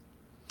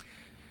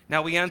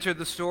 Now, we enter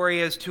the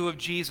story as two of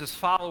Jesus'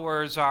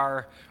 followers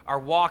are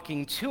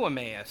walking to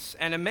Emmaus.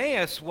 And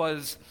Emmaus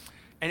was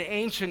an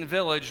ancient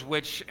village,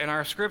 which in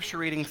our scripture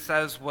reading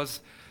says was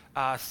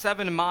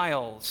 7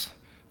 miles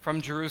from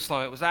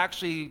Jerusalem. It was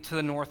actually to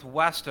the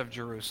northwest of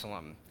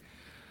Jerusalem.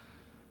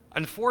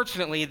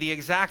 Unfortunately, the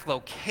exact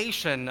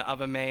location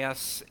of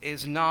Emmaus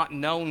is not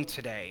known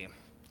today,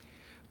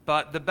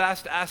 but the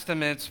best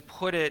estimates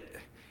put it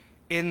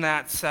in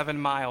that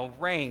 7-mile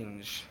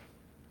range.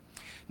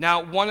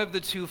 Now, one of the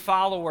two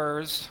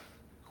followers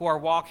who are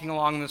walking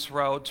along this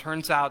road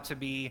turns out to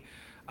be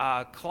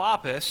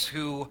Cleopas,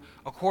 who,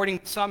 according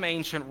to some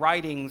ancient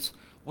writings,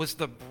 was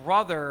the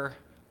brother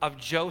of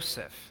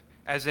Joseph,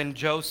 as in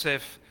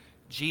Joseph,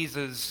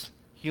 Jesus'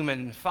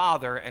 human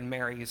father, and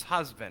Mary's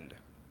husband.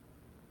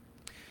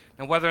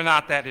 Now, whether or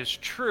not that is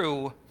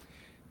true,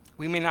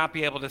 we may not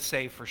be able to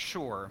say for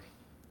sure.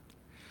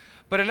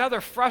 But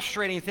another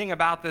frustrating thing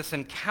about this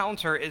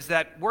encounter is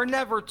that we're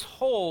never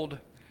told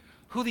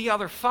who the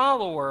other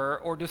follower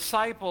or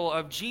disciple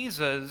of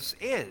Jesus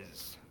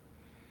is.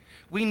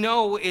 We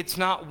know it's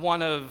not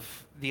one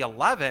of the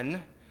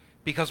 11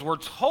 because we're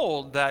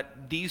told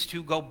that these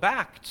two go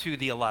back to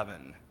the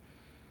 11.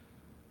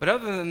 But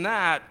other than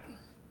that,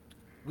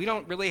 we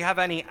don't really have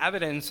any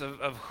evidence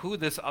of who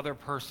this other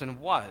person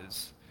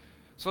was.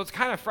 So it's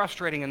kind of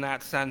frustrating in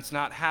that sense,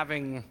 not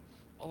having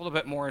a little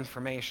bit more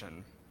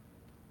information.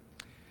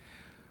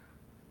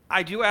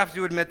 I do have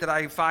to admit that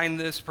I find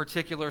this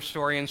particular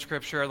story in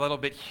Scripture a little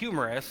bit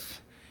humorous,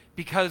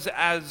 because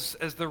as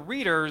the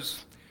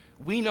readers,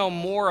 we know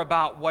more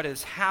about what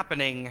is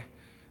happening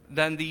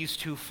than these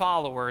two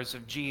followers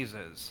of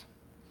Jesus.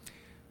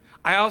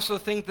 I also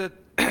think that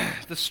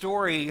the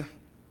story,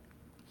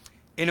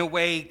 in a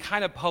way,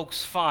 kind of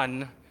pokes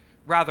fun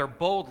rather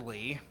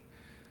boldly.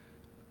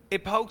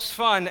 It pokes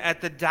fun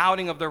at the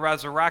doubting of the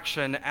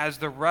resurrection as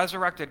the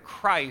resurrected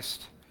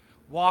Christ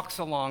walks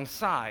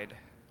alongside.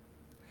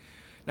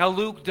 Now,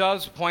 Luke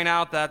does point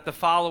out that the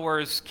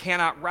followers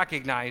cannot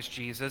recognize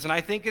Jesus, and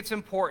I think it's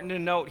important to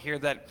note here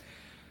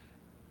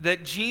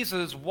that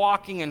Jesus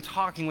walking and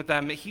talking with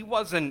them, he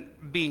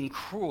wasn't being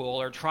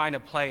cruel or trying to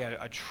play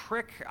a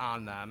trick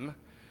on them,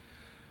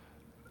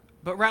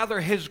 but rather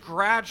his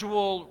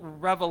gradual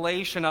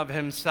revelation of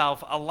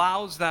himself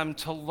allows them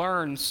to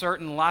learn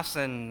certain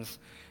lessons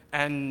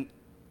and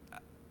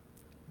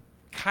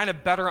kind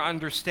of better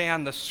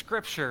understand the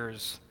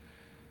Scriptures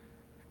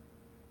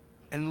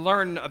and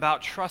learn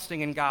about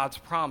trusting in God's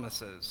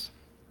promises.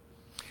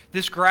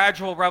 This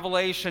gradual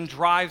revelation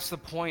drives the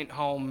point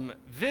home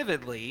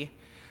vividly,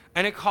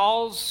 and it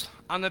calls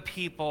on the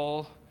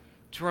people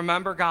to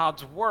remember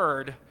God's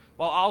word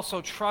while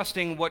also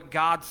trusting what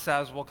God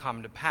says will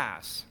come to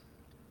pass.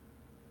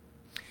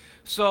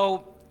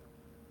 So,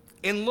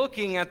 in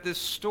looking at this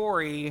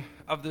story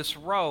of this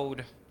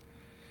road,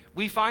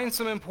 we find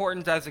some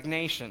important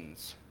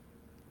designations.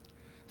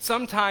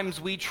 Sometimes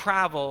we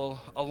travel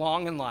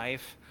along in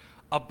life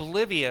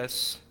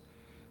oblivious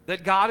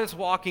that God is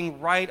walking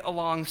right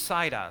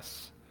alongside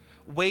us,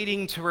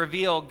 waiting to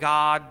reveal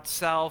God's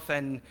self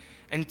and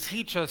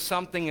teach us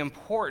something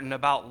important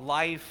about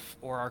life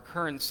or our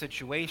current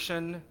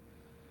situation.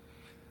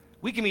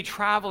 We can be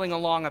traveling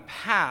along a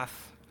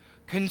path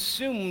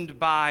consumed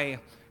by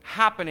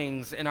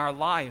happenings in our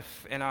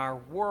life, in our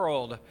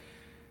world,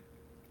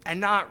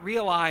 and not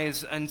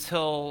realize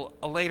until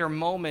a later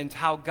moment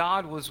how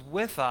God was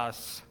with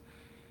us,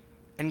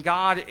 and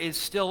God is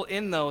still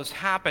in those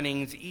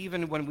happenings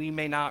even when we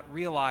may not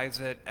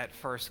realize it at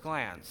first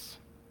glance.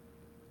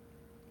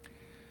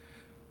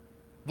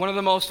 One of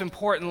the most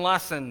important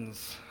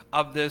lessons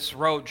of this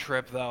road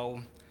trip,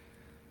 though,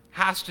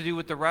 has to do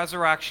with the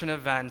resurrection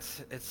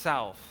event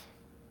itself.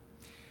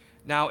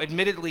 Now,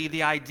 admittedly,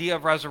 the idea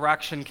of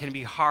resurrection can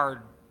be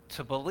hard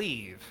to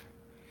believe,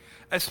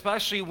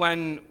 especially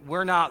when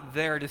we're not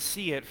there to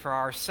see it for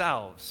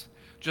ourselves,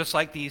 just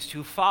like these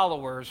two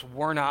followers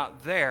were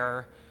not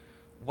there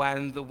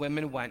when the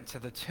women went to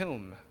the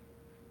tomb.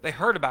 They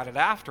heard about it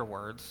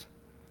afterwards.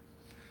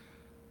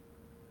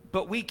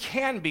 But we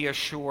can be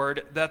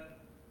assured that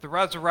the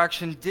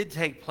resurrection did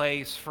take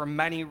place for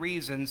many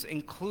reasons,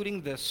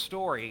 including this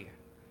story.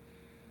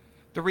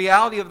 The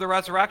reality of the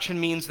resurrection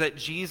means that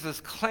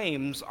Jesus'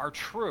 claims are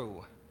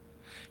true.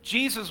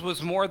 Jesus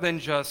was more than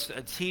just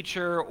a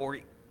teacher or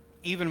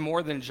even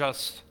more than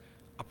just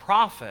a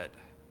prophet.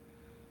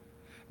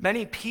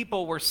 Many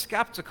people were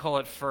skeptical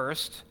at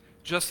first,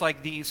 just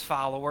like these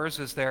followers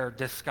as they're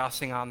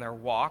discussing on their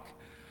walk,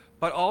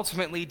 but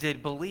ultimately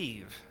did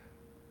believe.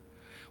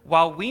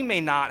 While we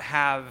may not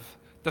have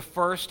the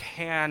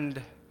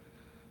first-hand,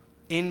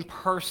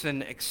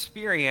 in-person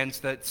experience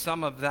that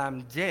some of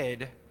them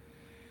did,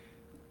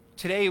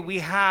 today we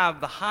have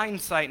the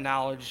hindsight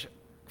knowledge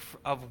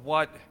of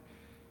what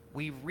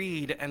we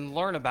read and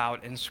learn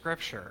about in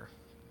Scripture.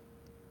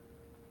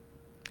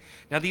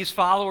 Now, these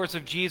followers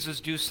of Jesus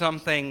do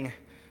something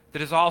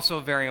that is also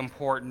very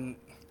important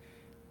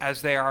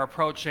as they are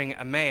approaching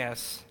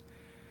Emmaus.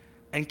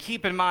 And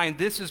keep in mind,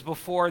 this is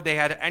before they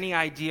had any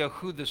idea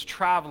who this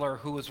traveler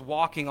who was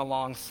walking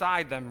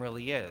alongside them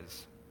really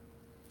is.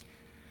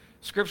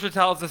 Scripture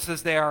tells us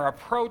as they are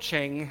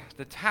approaching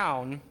the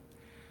town,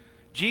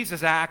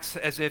 Jesus acts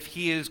as if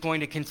he is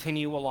going to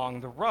continue along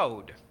the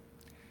road,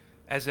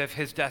 as if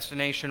his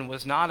destination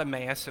was not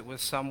Emmaus, it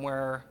was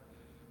somewhere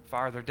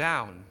farther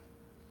down.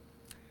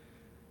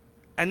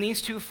 And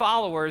these two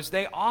followers,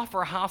 they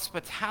offer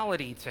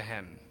hospitality to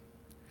him.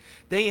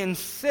 They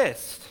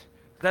insist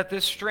that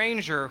this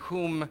stranger,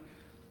 whom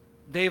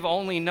they've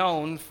only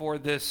known for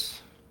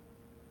this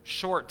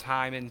short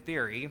time in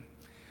theory,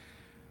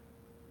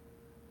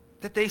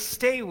 that they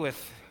stay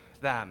with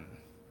them,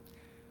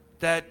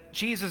 that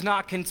Jesus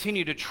not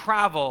continue to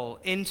travel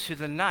into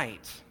the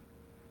night.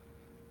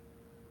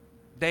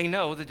 They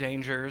know the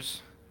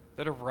dangers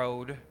that a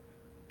road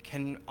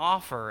can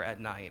offer at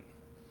night.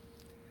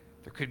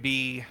 There could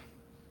be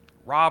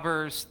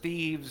robbers,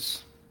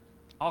 thieves,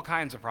 all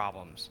kinds of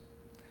problems,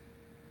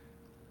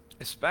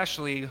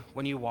 especially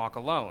when you walk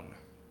alone.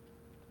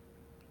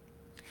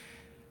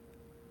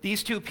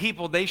 These two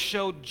people, they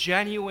showed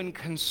genuine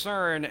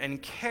concern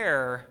and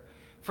care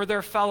for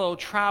their fellow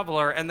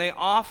traveler, and they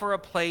offer a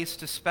place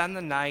to spend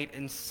the night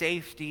in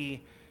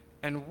safety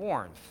and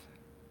warmth.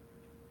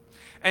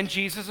 And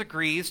Jesus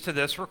agrees to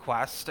this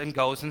request and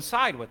goes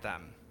inside with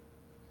them.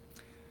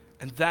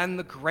 And then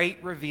the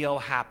great reveal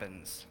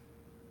happens.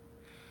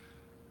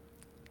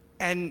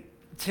 And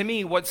to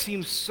me, what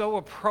seems so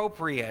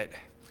appropriate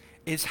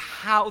is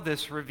how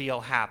this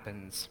reveal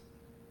happens.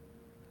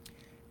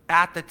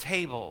 At the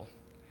table,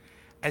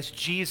 as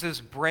Jesus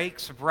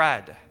breaks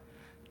bread,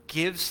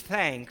 gives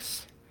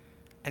thanks,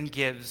 and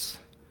gives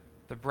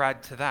the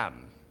bread to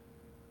them.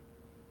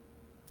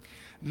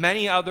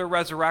 Many other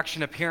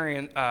resurrection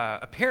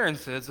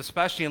appearances,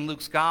 especially in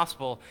Luke's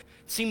gospel,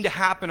 seem to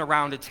happen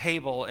around a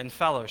table in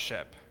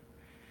fellowship.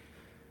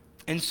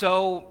 And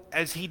so,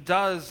 as he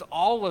does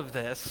all of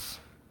this,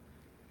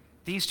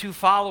 these two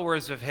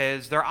followers of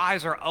his, their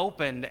eyes are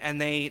opened and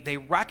they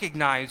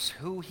recognize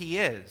who he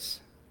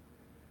is.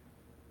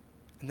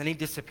 And then he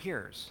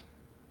disappears.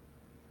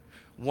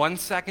 1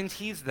 second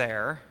he's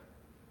there,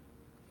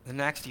 the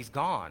next he's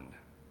gone.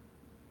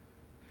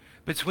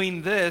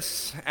 Between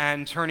this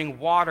and turning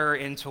water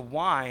into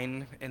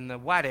wine in the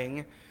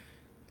wedding,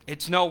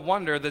 it's no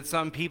wonder that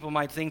some people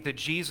might think that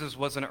Jesus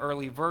was an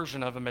early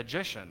version of a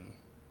magician.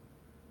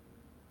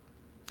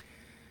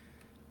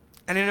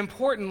 And an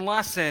important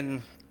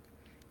lesson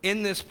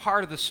in this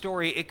part of the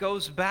story, it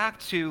goes back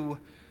to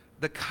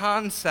the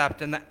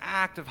concept and the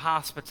act of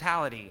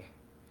hospitality.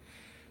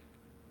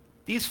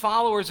 These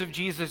followers of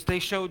Jesus, they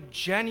showed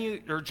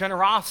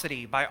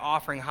generosity by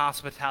offering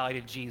hospitality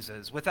to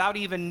Jesus without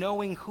even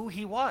knowing who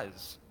he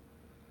was.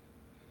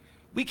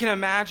 We can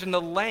imagine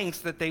the lengths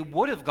that they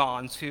would have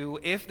gone to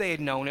if they had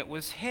known it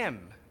was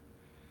him.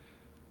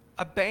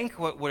 A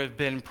banquet would have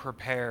been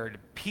prepared.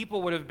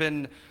 People would have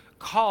been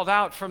called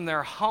out from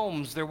their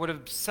homes. There would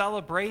have been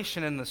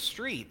celebration in the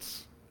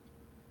streets.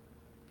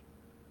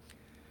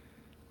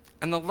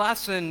 And the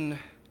lesson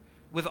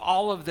with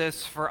all of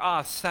this for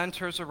us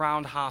centers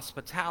around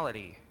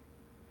hospitality.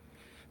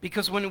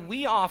 Because when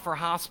we offer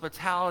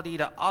hospitality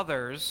to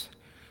others,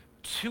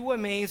 two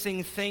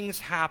amazing things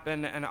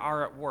happen and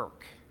are at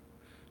work.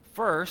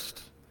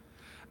 First,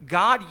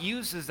 God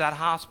uses that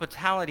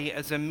hospitality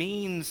as a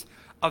means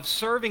of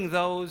serving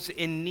those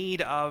in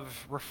need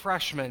of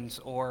refreshment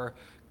or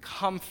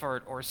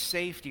comfort or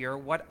safety or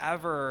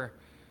whatever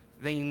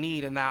they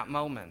need in that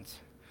moment.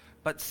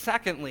 But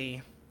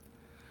secondly,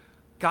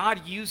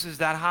 God uses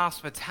that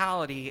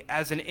hospitality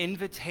as an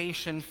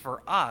invitation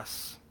for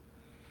us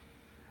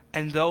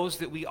and those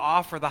that we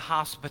offer the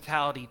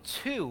hospitality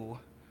to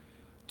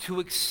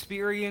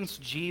experience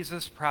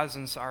Jesus'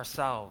 presence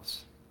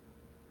ourselves.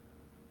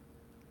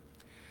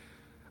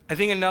 I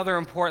think another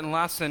important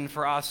lesson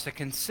for us to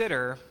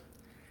consider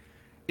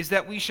is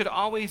that we should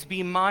always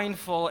be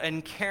mindful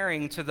and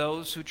caring to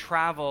those who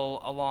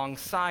travel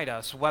alongside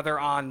us, whether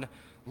on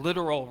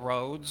literal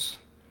roads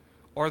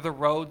or the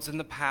roads and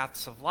the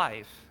paths of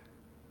life.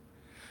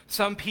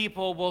 Some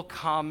people will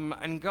come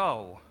and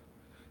go.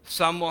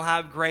 Some will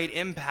have great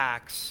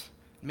impacts,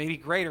 maybe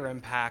greater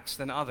impacts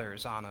than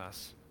others on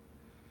us.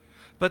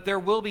 But there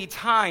will be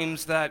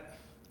times that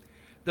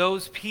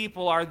those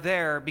people are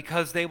there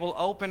because they will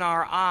open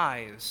our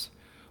eyes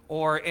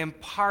or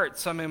impart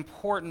some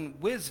important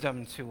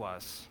wisdom to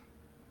us.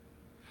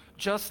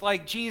 Just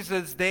like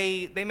Jesus,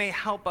 they may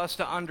help us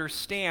to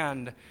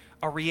understand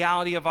a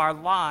reality of our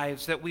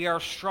lives that we are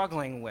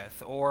struggling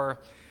with or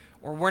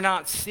we're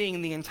not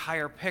seeing the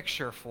entire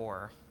picture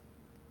for.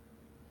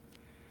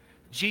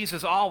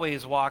 Jesus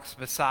always walks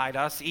beside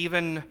us,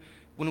 even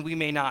when we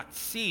may not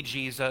see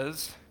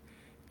Jesus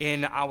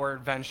in our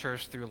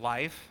adventures through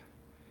life.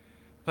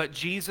 But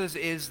Jesus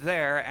is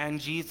there, and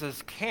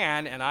Jesus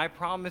can, and I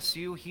promise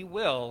you he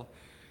will.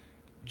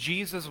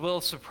 Jesus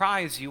will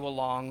surprise you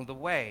along the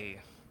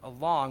way,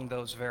 along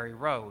those very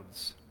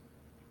roads.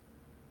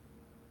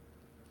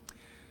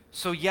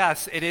 So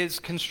yes, it is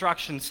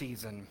construction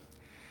season.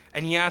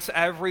 And yes,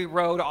 every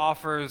road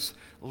offers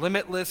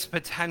limitless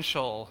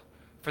potential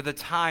for the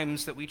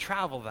times that we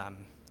travel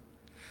them.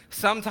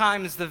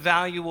 Sometimes the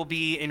value will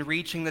be in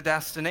reaching the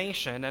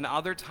destination, and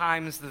other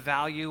times the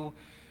value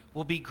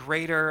will be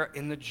greater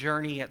in the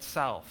journey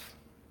itself.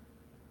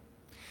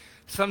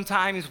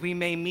 Sometimes we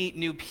may meet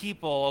new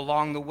people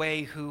along the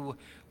way who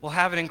will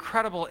have an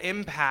incredible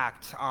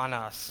impact on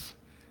us,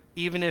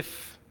 even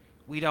if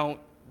we don't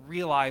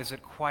realize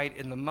it quite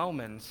in the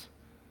moment.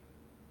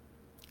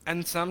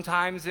 And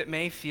sometimes it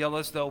may feel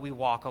as though we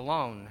walk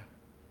alone.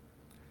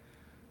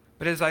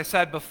 But as I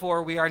said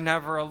before, we are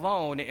never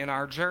alone in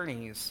our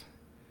journeys.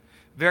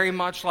 Very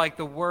much like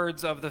the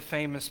words of the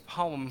famous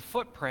poem,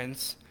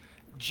 Footprints,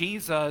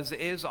 Jesus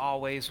is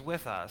always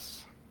with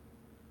us.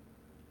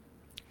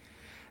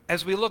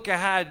 As we look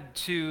ahead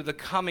to the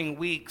coming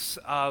weeks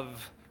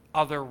of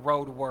other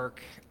road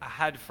work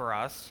ahead for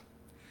us,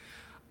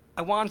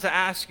 I want to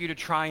ask you to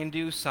try and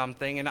do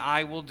something, and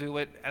I will do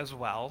it as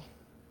well.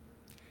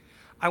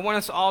 I want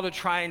us all to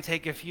try and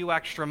take a few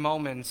extra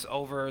moments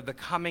over the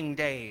coming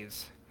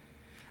days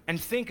and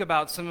think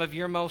about some of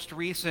your most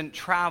recent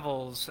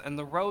travels and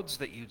the roads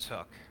that you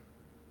took.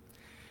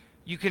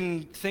 You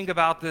can think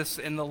about this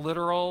in the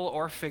literal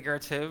or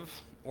figurative,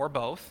 or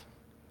both.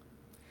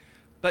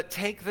 But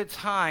take the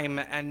time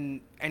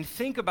and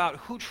think about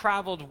who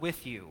traveled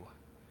with you,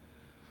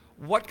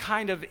 what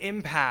kind of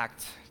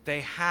impact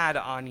they had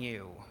on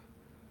you,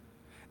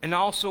 and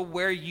also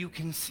where you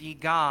can see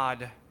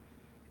God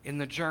in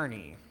the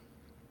journey.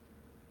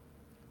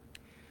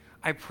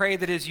 I pray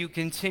that as you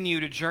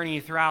continue to journey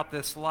throughout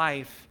this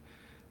life,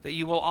 that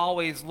you will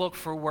always look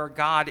for where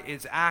God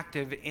is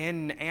active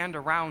in and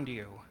around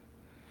you,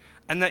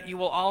 and that you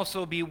will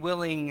also be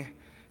willing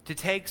to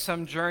take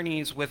some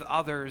journeys with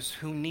others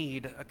who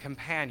need a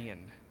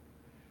companion.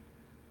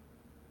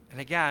 And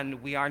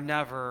again, we are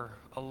never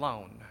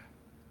alone.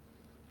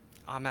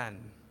 Amen.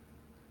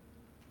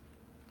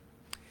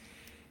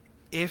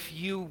 If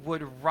you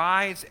would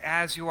rise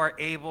as you are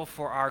able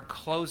for our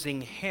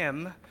closing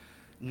hymn,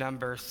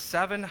 number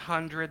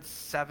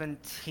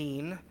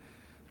 717,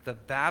 the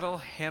Battle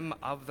Hymn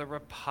of the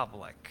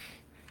Republic.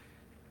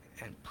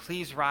 And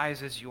please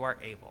rise as you are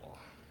able.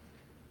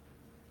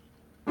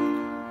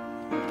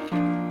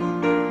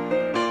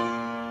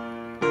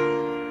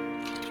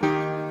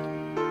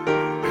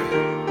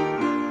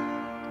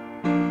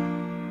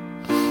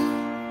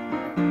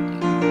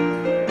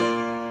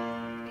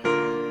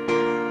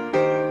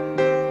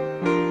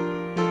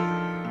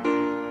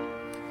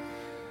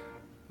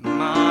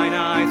 Mine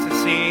eyes have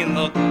seen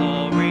the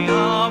glory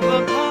of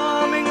the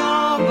coming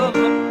of the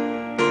Lord.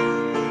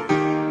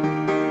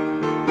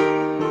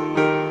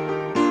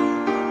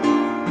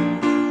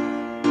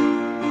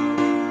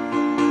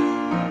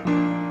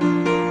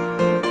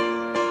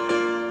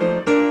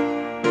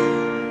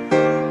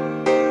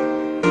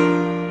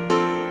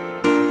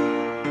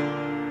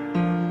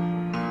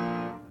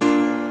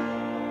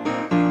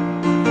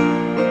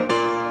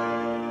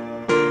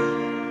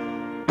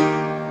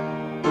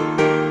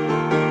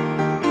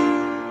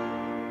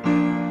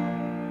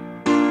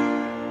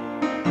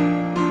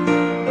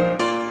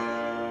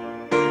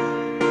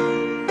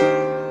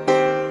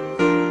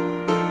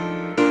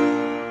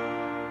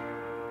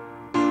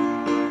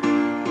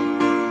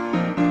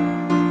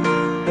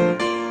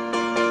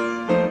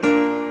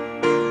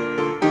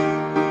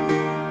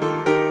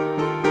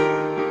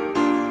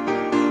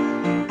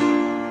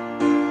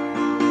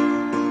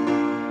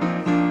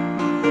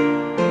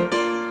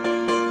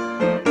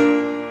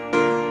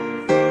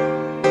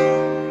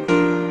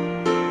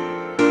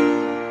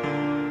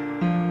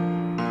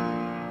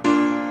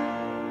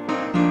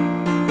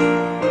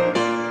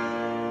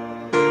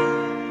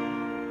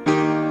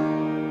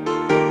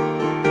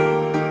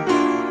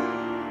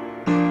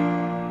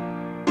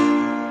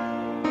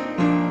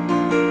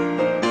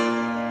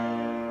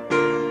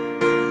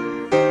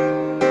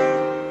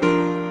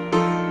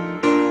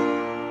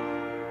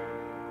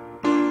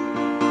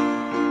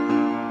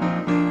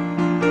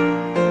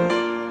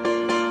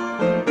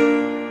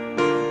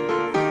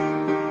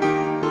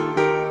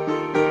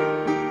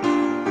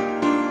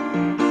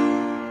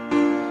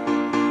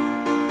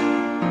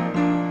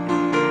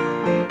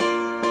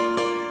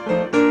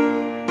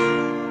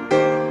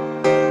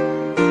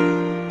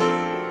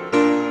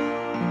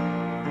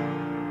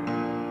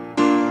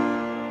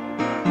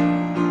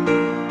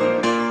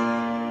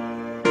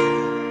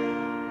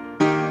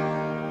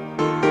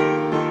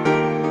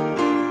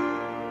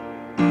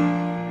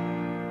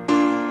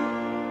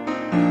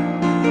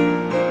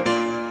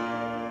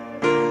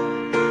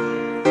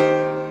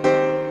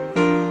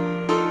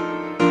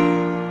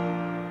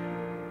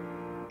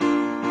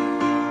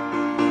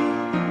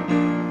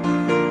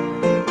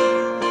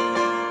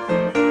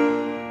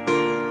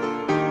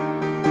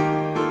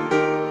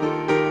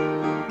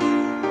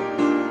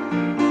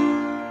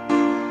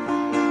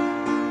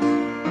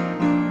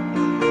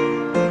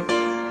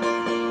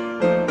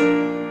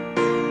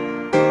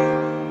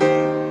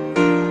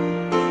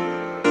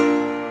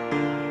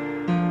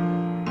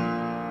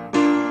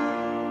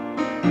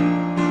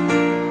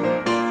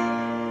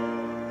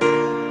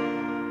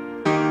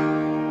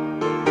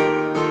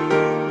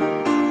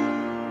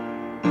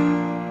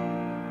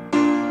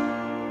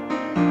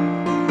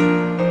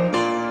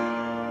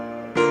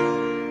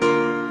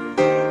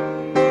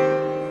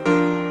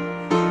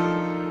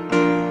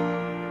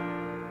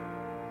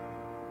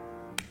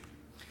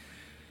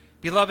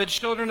 Beloved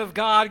children of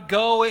God,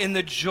 go in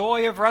the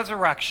joy of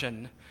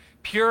resurrection.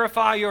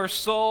 Purify your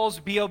souls.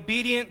 Be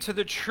obedient to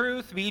the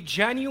truth. Be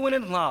genuine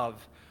in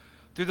love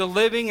through the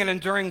living and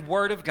enduring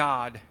Word of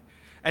God.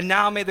 And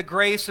now may the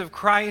grace of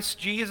Christ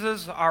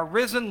Jesus, our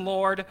risen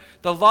Lord,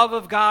 the love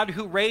of God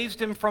who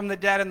raised him from the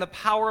dead, and the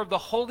power of the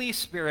Holy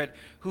Spirit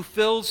who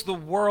fills the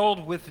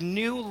world with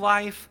new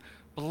life,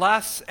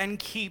 bless and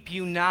keep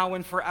you now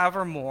and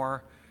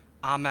forevermore.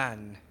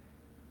 Amen.